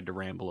we tried to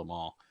ramble them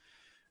all.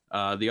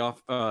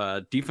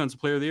 The Defensive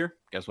Player of the Year,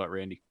 guess what,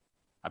 Randy?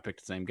 I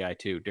picked the same guy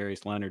too,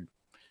 Darius Leonard.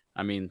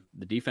 I mean,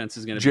 the defense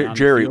is going to be on the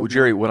field.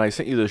 Jerry, when I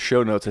sent you the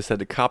show notes, I said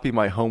to copy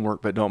my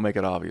homework, but don't make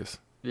it obvious.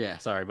 Yeah,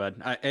 sorry, bud.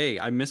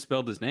 I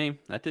misspelled his name.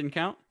 That didn't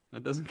count?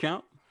 That doesn't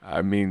count?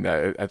 I mean,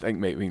 I think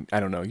maybe, I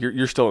don't know.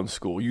 You're still in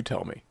school. You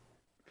tell me.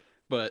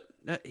 But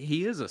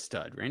he is a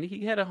stud, Randy.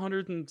 He had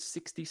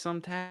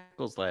 160-some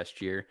tackles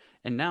last year,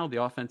 and now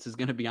the offense is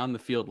going to be on the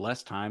field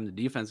less time. The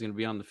defense is going to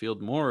be on the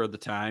field more of the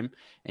time,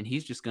 and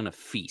he's just going to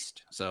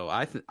feast. So,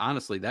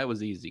 honestly, that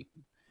was easy.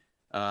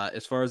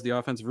 As far as the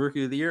Offensive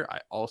Rookie of the Year, I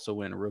also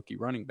went a rookie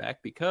running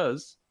back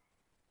because,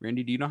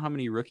 Randy, do you know how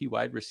many rookie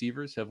wide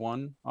receivers have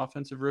won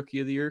Offensive Rookie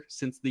of the Year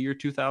since the year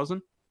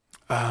 2000?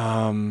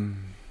 Tell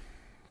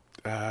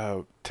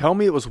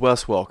me it was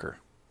Wes Welker.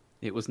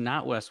 It was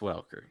not Wes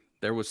Welker.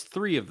 There was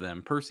 3 of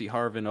them, Percy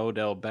Harvin,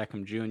 Odell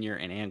Beckham Jr.,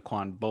 and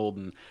Anquan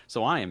Bolden.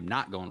 So I am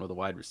not going with a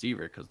wide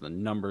receiver because the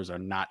numbers are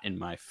not in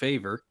my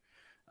favor.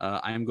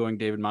 I am going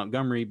David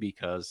Montgomery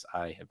because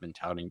I have been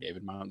touting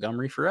David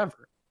Montgomery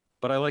forever.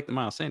 But I like the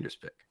Miles Sanders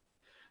pick.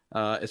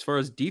 As far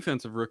as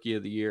Defensive Rookie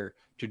of the Year,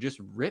 to just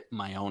rip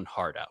my own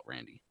heart out,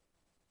 Randy,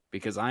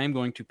 because I am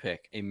going to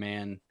pick a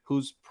man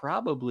whose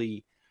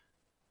probably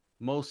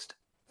most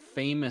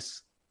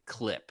famous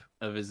clip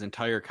of his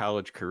entire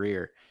college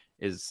career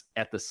is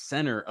at the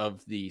center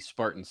of the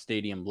Spartan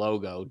Stadium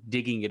logo,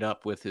 digging it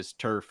up with his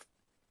turf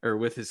or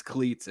with his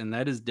cleats, and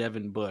that is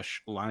Devin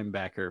Bush,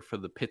 linebacker for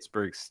the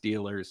Pittsburgh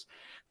Steelers.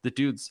 The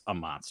dude's a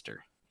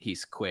monster.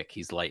 He's quick.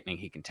 He's lightning.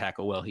 He can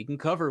tackle well. He can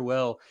cover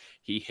well.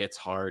 He hits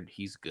hard.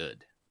 He's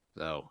good.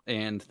 So,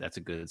 and that's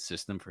a good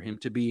system for him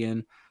to be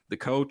in. The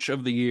Coach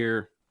of the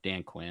Year,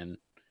 Dan Quinn.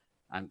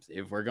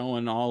 If we're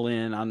going all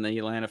in on the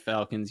Atlanta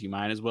Falcons, you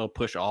might as well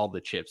push all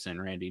the chips in,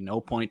 Randy.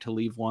 No point to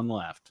leave one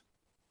left.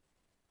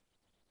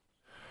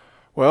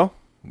 Well,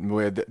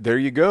 there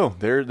you go.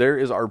 There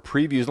is our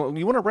previews.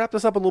 You want to wrap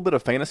this up a little bit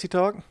of fantasy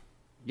talk?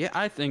 Yeah,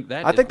 I think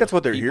that's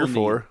what they're here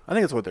for. I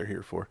think that's what they're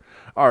here for.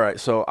 All right,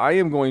 so I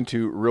am going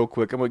to, real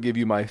quick, I'm going to give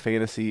you my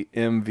fantasy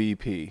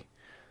MVP.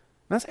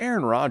 That's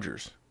Aaron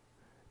Rodgers.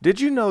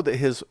 Did you know that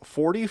his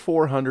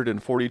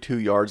 4,442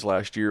 yards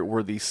last year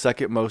were the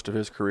second most of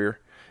his career,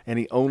 and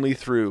he only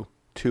threw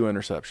 2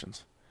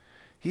 interceptions?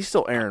 He's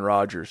still Aaron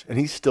Rodgers, and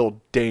he's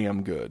still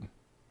damn good.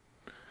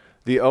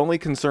 The only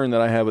concern that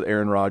I have with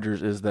Aaron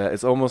Rodgers is that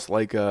it's almost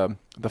like the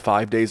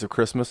 5 days of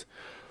Christmas.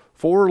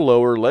 4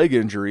 lower leg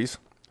injuries,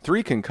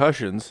 3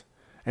 concussions,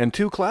 and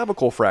 2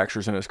 clavicle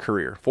fractures in his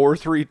career.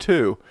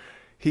 4.32.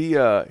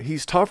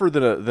 He's tougher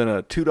than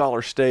a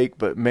 $2 steak,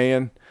 but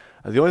man,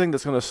 the only thing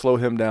that's going to slow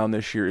him down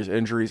this year is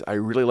injuries. I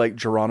really like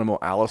Geronimo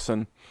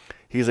Allison.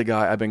 He's a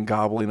guy I've been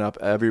gobbling up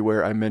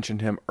everywhere. I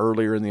mentioned him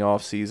earlier in the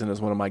offseason as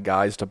one of my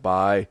guys to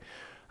buy.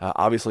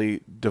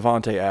 Obviously,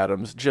 Devontae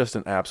Adams, just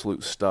an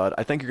absolute stud.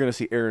 I think you're going to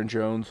see Aaron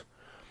Jones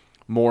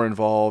more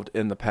involved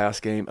in the pass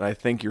game, and I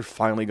think you're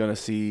finally going to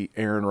see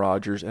Aaron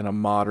Rodgers in a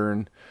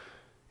modern,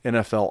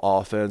 NFL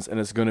offense, and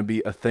it's going to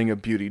be a thing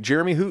of beauty.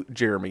 Jerry, who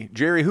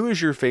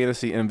is your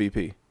fantasy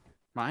MVP?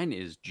 Mine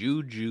is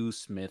Juju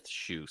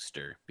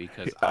Smith-Schuster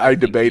because I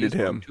think debated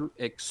he's him. going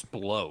to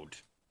explode.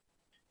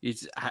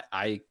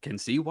 I can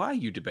see why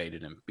you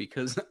debated him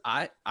because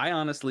I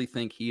honestly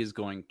think he is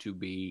going to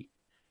be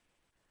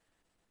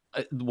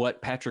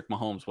what Patrick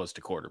Mahomes was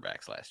to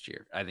quarterbacks last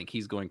year. I think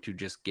he's going to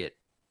just get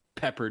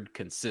peppered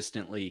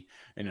consistently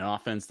in an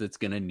offense that's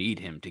going to need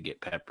him to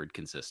get peppered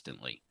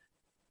consistently.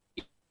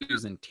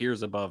 He's in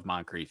tiers above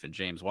Moncrief and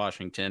James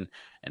Washington,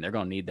 and they're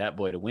going to need that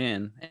boy to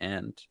win.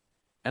 And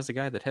as a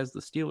guy that has the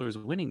Steelers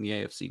winning the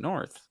AFC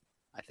North,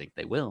 I think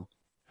they will.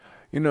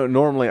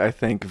 Normally I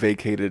think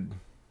vacated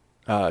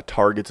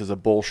targets is a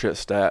bullshit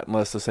stat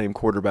unless the same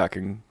quarterback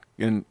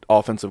and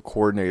offensive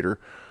coordinator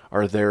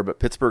are there. But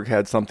Pittsburgh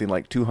had something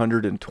like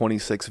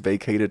 226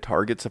 vacated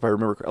targets, if I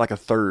remember, like a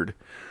third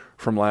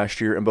from last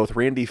year. And both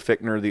Randy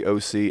Fichtner, the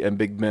OC, and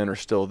Big Ben are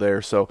still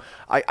there. So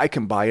I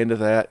can buy into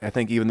that. I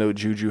think even though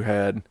Juju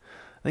had,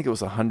 I think it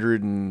was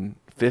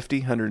 150,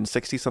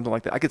 160, something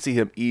like that, I could see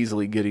him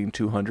easily getting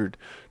 200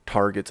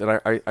 targets. And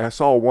I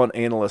saw one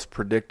analyst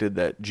predicted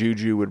that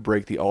Juju would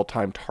break the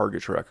all-time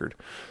targets record.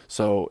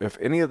 So if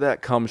any of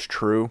that comes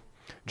true,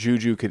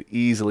 Juju could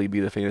easily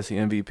be the fantasy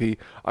MVP.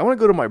 I want to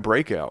go to my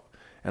breakout.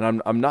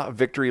 And I'm not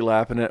victory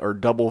lapping it or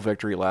double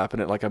victory lapping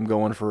it like I'm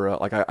going for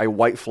I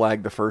white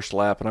flagged the first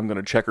lap and I'm going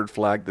to checkered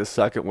flag this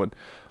second one,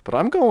 but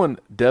I'm going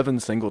Devin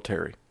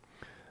Singletary.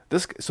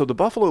 So the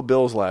Buffalo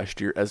Bills last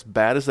year, as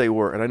bad as they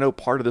were, and I know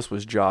part of this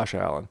was Josh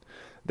Allen,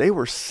 they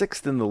were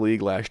 6th in the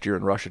league last year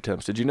in rush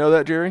attempts. Did you know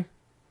that, Jerry?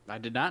 I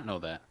did not know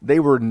that. They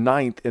were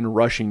 9th in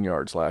rushing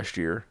yards last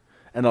year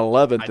and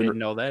 11th. I didn't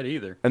know that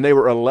either. And they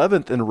were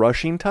 11th in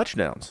rushing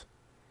touchdowns.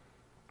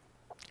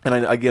 And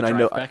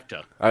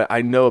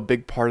I know a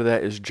big part of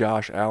that is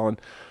Josh Allen,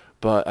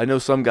 but I know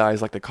some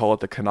guys like to call it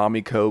the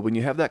Konami code. When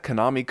you have that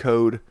Konami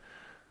code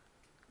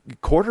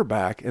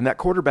quarterback, and that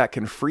quarterback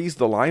can freeze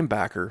the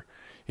linebacker,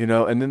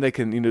 and then they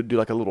can do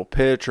like a little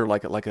pitch or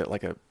like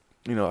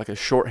a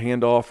short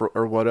handoff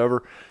or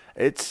whatever.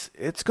 It's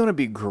going to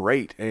be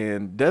great.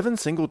 And Devin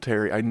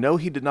Singletary, I know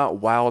he did not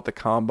wow at the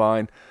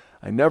combine.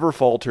 I never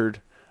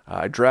faltered.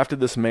 I drafted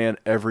this man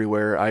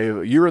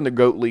everywhere. You're in the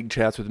GOAT League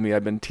chats with me.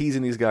 I've been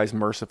teasing these guys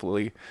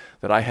mercifully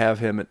that I have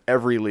him in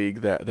every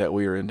league that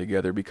we are in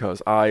together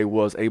because I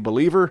was a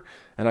believer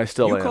and I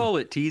still am. You call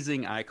it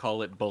teasing, I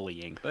call it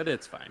bullying, but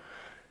it's fine.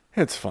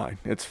 It's fine.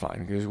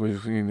 Because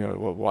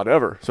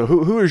whatever. So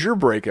who is your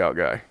breakout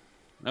guy?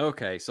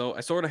 Okay, so I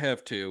sort of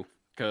have two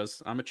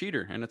because I'm a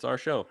cheater and it's our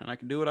show and I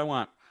can do what I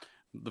want.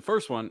 The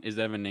first one is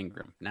Evan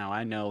Ingram. Now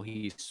I know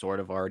he's sort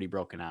of already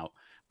broken out.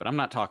 But I'm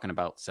not talking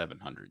about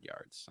 700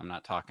 yards. I'm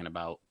not talking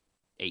about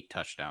 8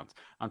 touchdowns.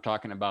 I'm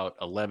talking about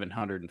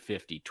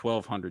 1,150,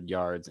 1,200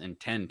 yards and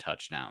 10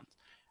 touchdowns.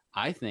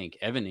 I think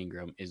Evan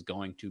Ingram is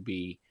going to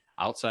be,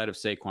 outside of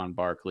Saquon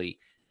Barkley,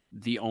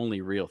 the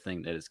only real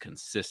thing that is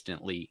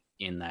consistently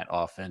in that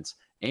offense.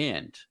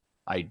 And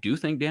I do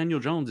think Daniel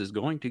Jones is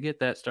going to get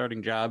that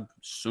starting job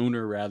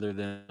sooner rather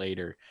than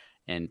later.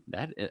 And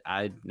that,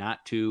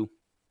 not to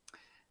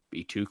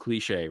be too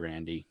cliche,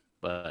 Randy,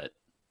 but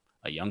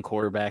a young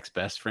quarterback's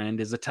best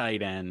friend is a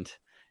tight end,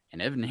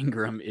 and Evan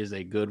Ingram is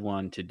a good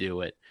one to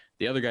do it.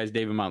 The other guy's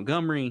David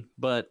Montgomery,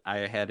 but I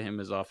had him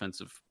as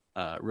offensive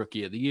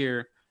rookie of the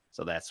year,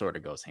 so that sort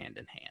of goes hand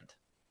in hand.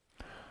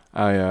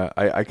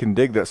 I can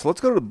dig that. So let's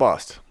go to the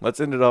bust.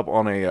 Let's end it up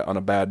on a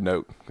bad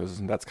note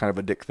because that's kind of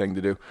a dick thing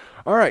to do.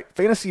 All right,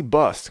 fantasy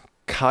bust.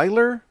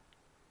 Kyler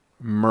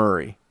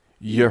Murray.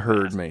 You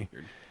heard me.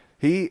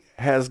 He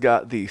has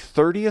got the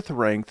 30th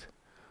ranked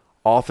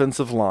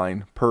offensive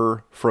line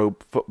per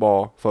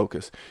Football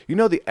Focus.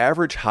 The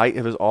average height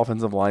of his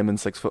offensive lineman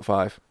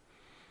 6'5".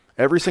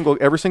 Every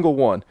single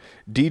one.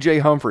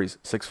 DJ Humphries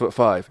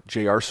 6'5".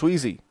 J.R.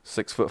 Sweezy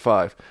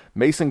 6'5".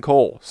 Mason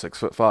Cole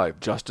 6'5".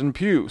 Justin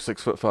Pugh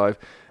 6'5".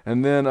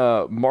 And then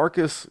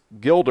Marcus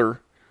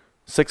Gilder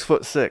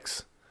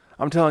 6'6".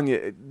 I'm telling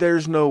you,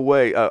 there's no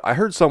way. I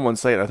heard someone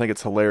say it. I think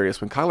it's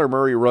hilarious. When Kyler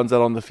Murray runs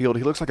out on the field,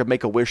 he looks like a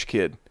Make-A-Wish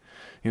kid.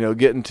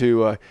 Getting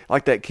to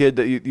like that kid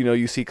that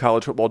you see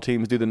college football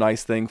teams do the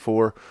nice thing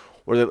for,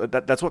 or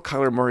that's what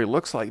Kyler Murray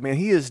looks like. Man,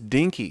 he is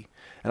dinky,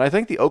 and I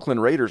think the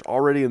Oakland Raiders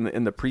already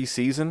in the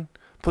preseason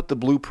put the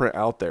blueprint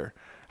out there.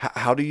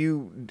 How do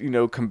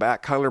you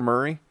combat Kyler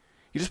Murray?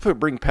 You just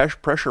bring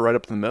pressure right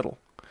up the middle,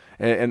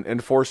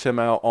 and force him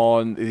out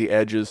on the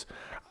edges.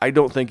 I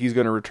don't think he's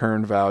going to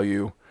return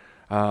value.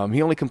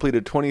 He only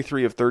completed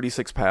 23 of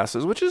 36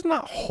 passes, which is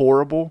not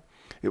horrible.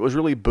 It was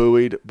really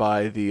buoyed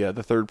by the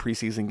third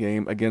preseason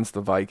game against the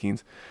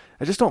Vikings.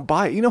 I just don't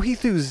buy it. He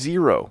threw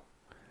zero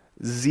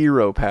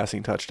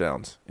passing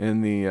touchdowns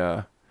in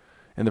the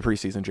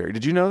preseason. Jerry,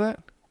 did you know that?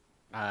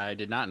 I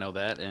did not know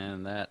that,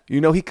 and that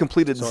he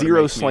completed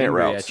zero slant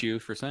routes. At you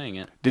for saying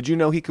it. Did you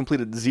know he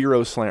completed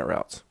 0 slant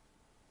routes?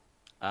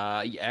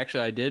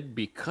 Actually, I did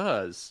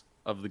because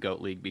of the GOAT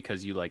League,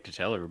 because you like to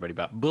tell everybody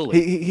about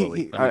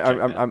bully.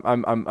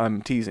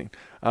 I'm teasing.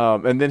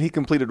 And then he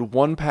completed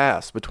 1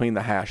 pass between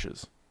the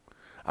hashes.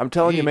 I'm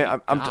telling you,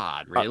 man.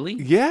 God, really?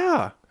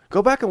 Yeah.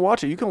 Go back and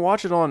watch it. You can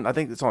watch it on, I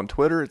think it's on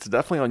Twitter. It's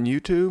definitely on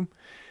YouTube.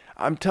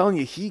 I'm telling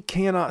you, he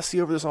cannot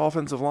see over this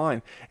offensive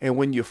line. And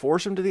when you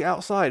force him to the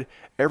outside,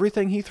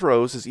 everything he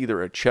throws is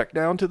either a check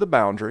down to the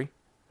boundary.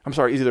 I'm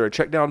sorry, either a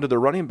check down to the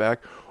running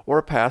back or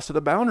a pass to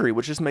the boundary,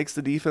 which just makes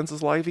the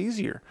defense's life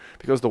easier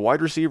because the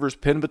wide receivers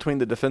pin between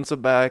the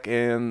defensive back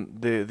and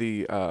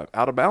the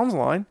out of bounds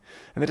line,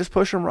 and they just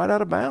push him right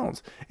out of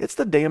bounds. It's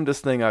the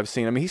damnedest thing I've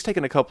seen. I mean, he's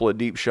taken a couple of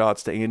deep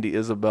shots to Andy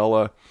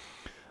Isabella.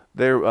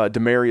 There,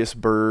 Demarius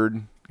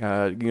Byrd,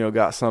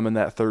 got some in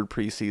that third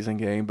preseason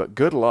game, but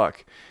good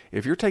luck.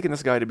 If you're taking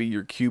this guy to be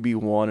your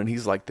QB1 and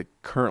he's like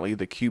currently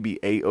the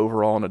QB8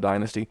 overall in a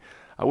dynasty,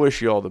 I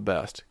wish you all the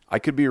best. I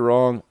could be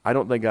wrong. I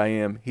don't think I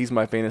am. He's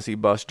my fantasy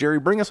bust. Jerry,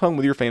 bring us home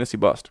with your fantasy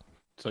bust.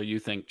 So you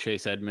think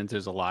Chase Edmonds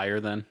is a liar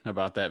then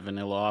about that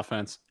vanilla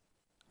offense?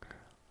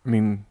 I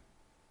mean,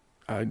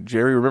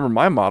 Jerry, remember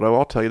my motto,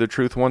 I'll tell you the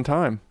truth one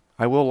time.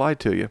 I will lie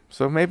to you.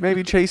 So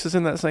maybe Chase is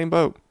in that same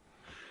boat.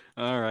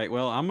 All right.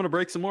 Well, I'm going to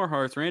break some more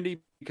hearts,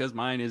 Randy, because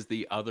mine is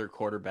the other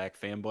quarterback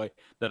fanboy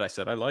that I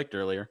said I liked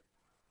earlier.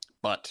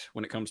 But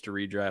when it comes to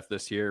redraft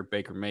this year,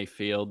 Baker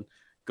Mayfield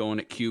going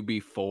at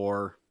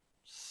QB4.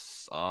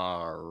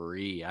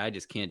 Sorry, I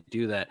just can't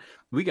do that.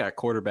 We got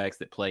quarterbacks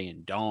that play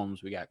in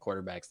domes. We got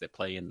quarterbacks that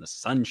play in the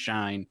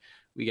sunshine.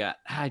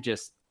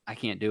 I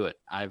can't do it.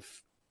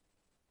 I've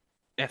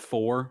at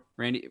 4,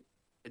 Randy.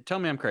 Tell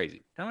me I'm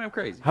crazy.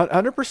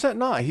 100%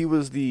 not. He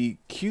was the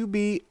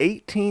QB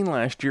 18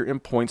 last year in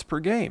points per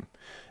game.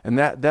 And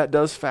that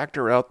does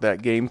factor out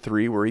that game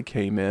 3 where he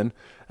came in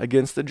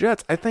against the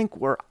Jets. I think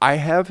where I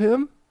have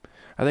him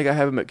at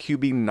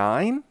QB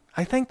 9.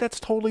 I think that's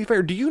totally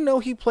fair. Do you know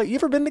he played? You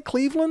ever been to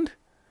Cleveland?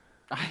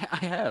 I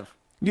have.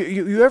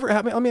 You ever?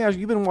 Let me ask you.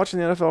 You've been watching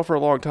the NFL for a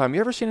long time.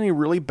 You ever seen any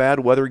really bad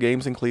weather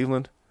games in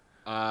Cleveland?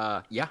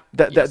 Yeah.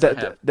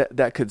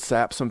 That could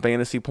sap some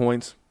fantasy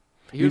points.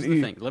 Here's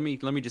the thing. Let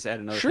me just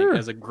add another thing.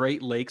 As a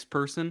Great Lakes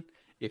person,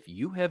 if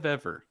you have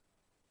ever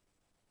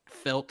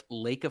felt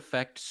lake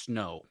effect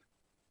snow,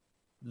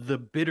 the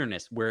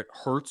bitterness where it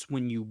hurts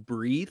when you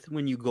breathe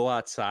when you go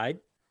outside,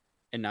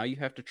 and now you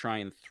have to try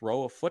and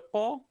throw a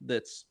football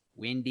that's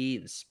windy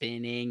and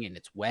spinning and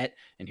it's wet.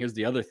 And here's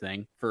the other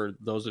thing for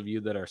those of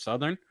you that are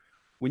Southern.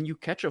 When you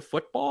catch a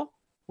football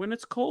when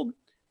it's cold,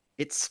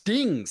 it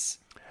stings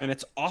and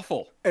it's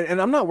awful.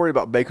 And I'm not worried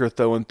about Baker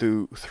throwing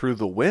through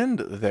the wind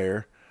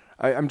there.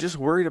 I'm just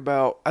worried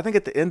about, I think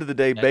at the end of the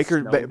day,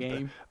 Baker's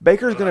going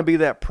to be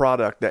that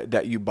product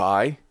that you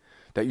buy,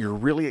 that you're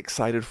really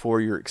excited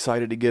for. You're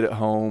excited to get it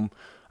home.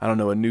 I don't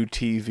know, a new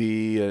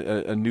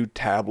TV, a new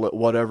tablet,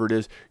 whatever it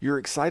is. You're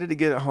excited to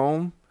get it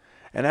home.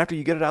 And after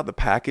you get it out of the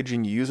package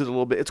and you use it a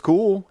little bit, it's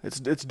cool. It's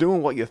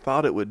doing what you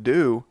thought it would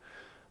do.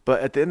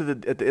 But at the end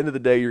of the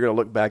day, you're going to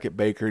look back at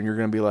Baker and you're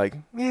going to be like,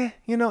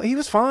 he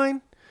was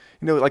fine.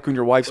 Like when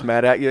your wife's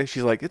mad at you,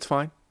 she's like, it's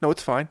fine. No,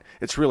 it's fine.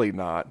 It's really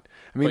not.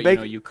 I mean,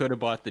 but you could have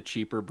bought the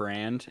cheaper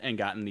brand and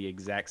gotten the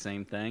exact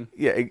same thing.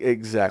 Yeah,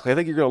 exactly. I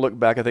think you're going to look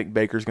back. I think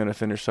Baker's going to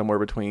finish somewhere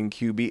between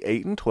QB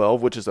 8 and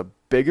 12, which is a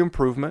big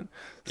improvement.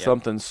 Yep.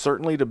 Something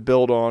certainly to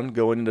build on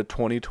going into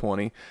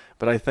 2020.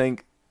 But I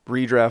think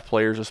redraft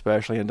players,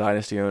 especially and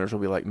dynasty owners, will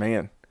be like,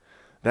 man,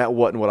 that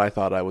wasn't what I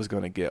thought I was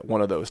going to get.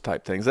 One of those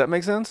type things. Does that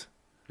make sense?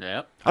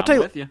 Yep. I'll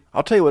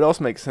tell you what else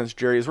makes sense,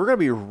 Jerry, is we're going to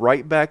be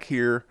right back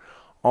here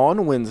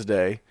on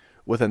Wednesday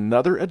with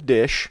another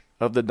edition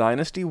of the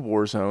Dynasty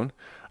Warzone.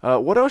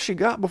 What else you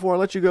got before I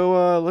let you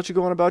go? Let you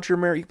go on about your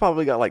marriage. You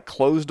probably got like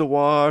clothes to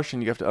wash,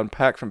 and you have to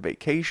unpack from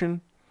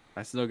vacation.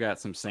 I still got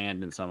some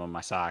sand in some of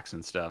my socks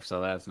and stuff, so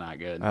that's not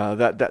good.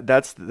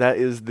 That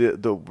is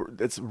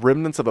it's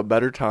remnants of a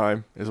better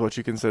time is what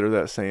you consider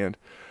that sand.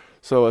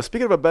 So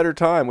speaking of a better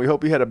time, we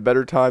hope you had a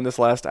better time this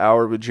last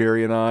hour with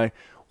Jerry and I.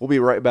 We'll be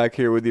right back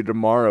here with you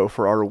tomorrow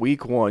for our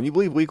Week 1. You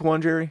believe Week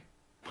 1, Jerry?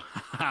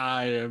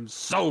 I am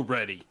so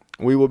ready.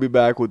 We will be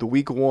back with the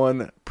Week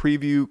 1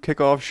 preview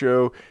kickoff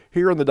show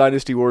here on the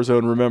Dynasty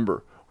Warzone.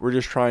 Remember, we're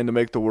just trying to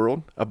make the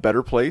world a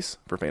better place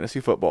for fantasy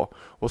football.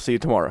 We'll see you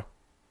tomorrow.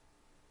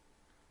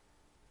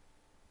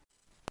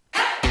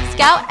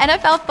 Scout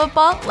NFL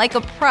football like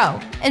a pro.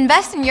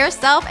 Invest in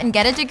yourself and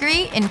get a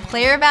degree in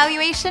player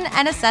evaluation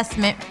and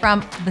assessment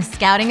from the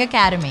Scouting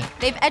Academy.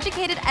 They've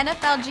educated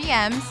NFL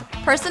GMs,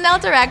 personnel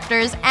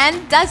directors,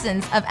 and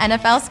dozens of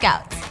NFL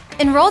scouts.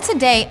 Enroll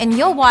today and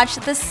you'll watch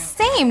the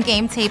same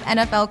game tape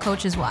NFL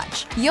coaches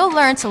watch. You'll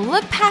learn to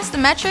look past the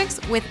metrics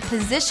with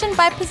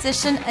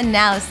position-by-position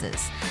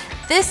analysis.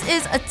 This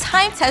is a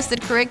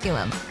time-tested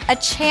curriculum, a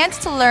chance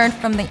to learn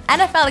from the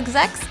NFL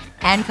execs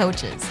and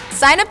coaches.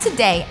 Sign up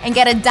today and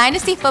get a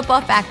Dynasty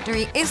Football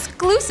Factory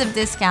exclusive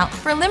discount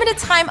for a limited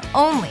time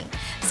only.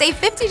 Save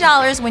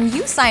 $50 when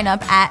you sign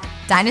up at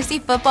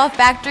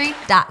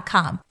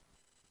dynastyfootballfactory.com.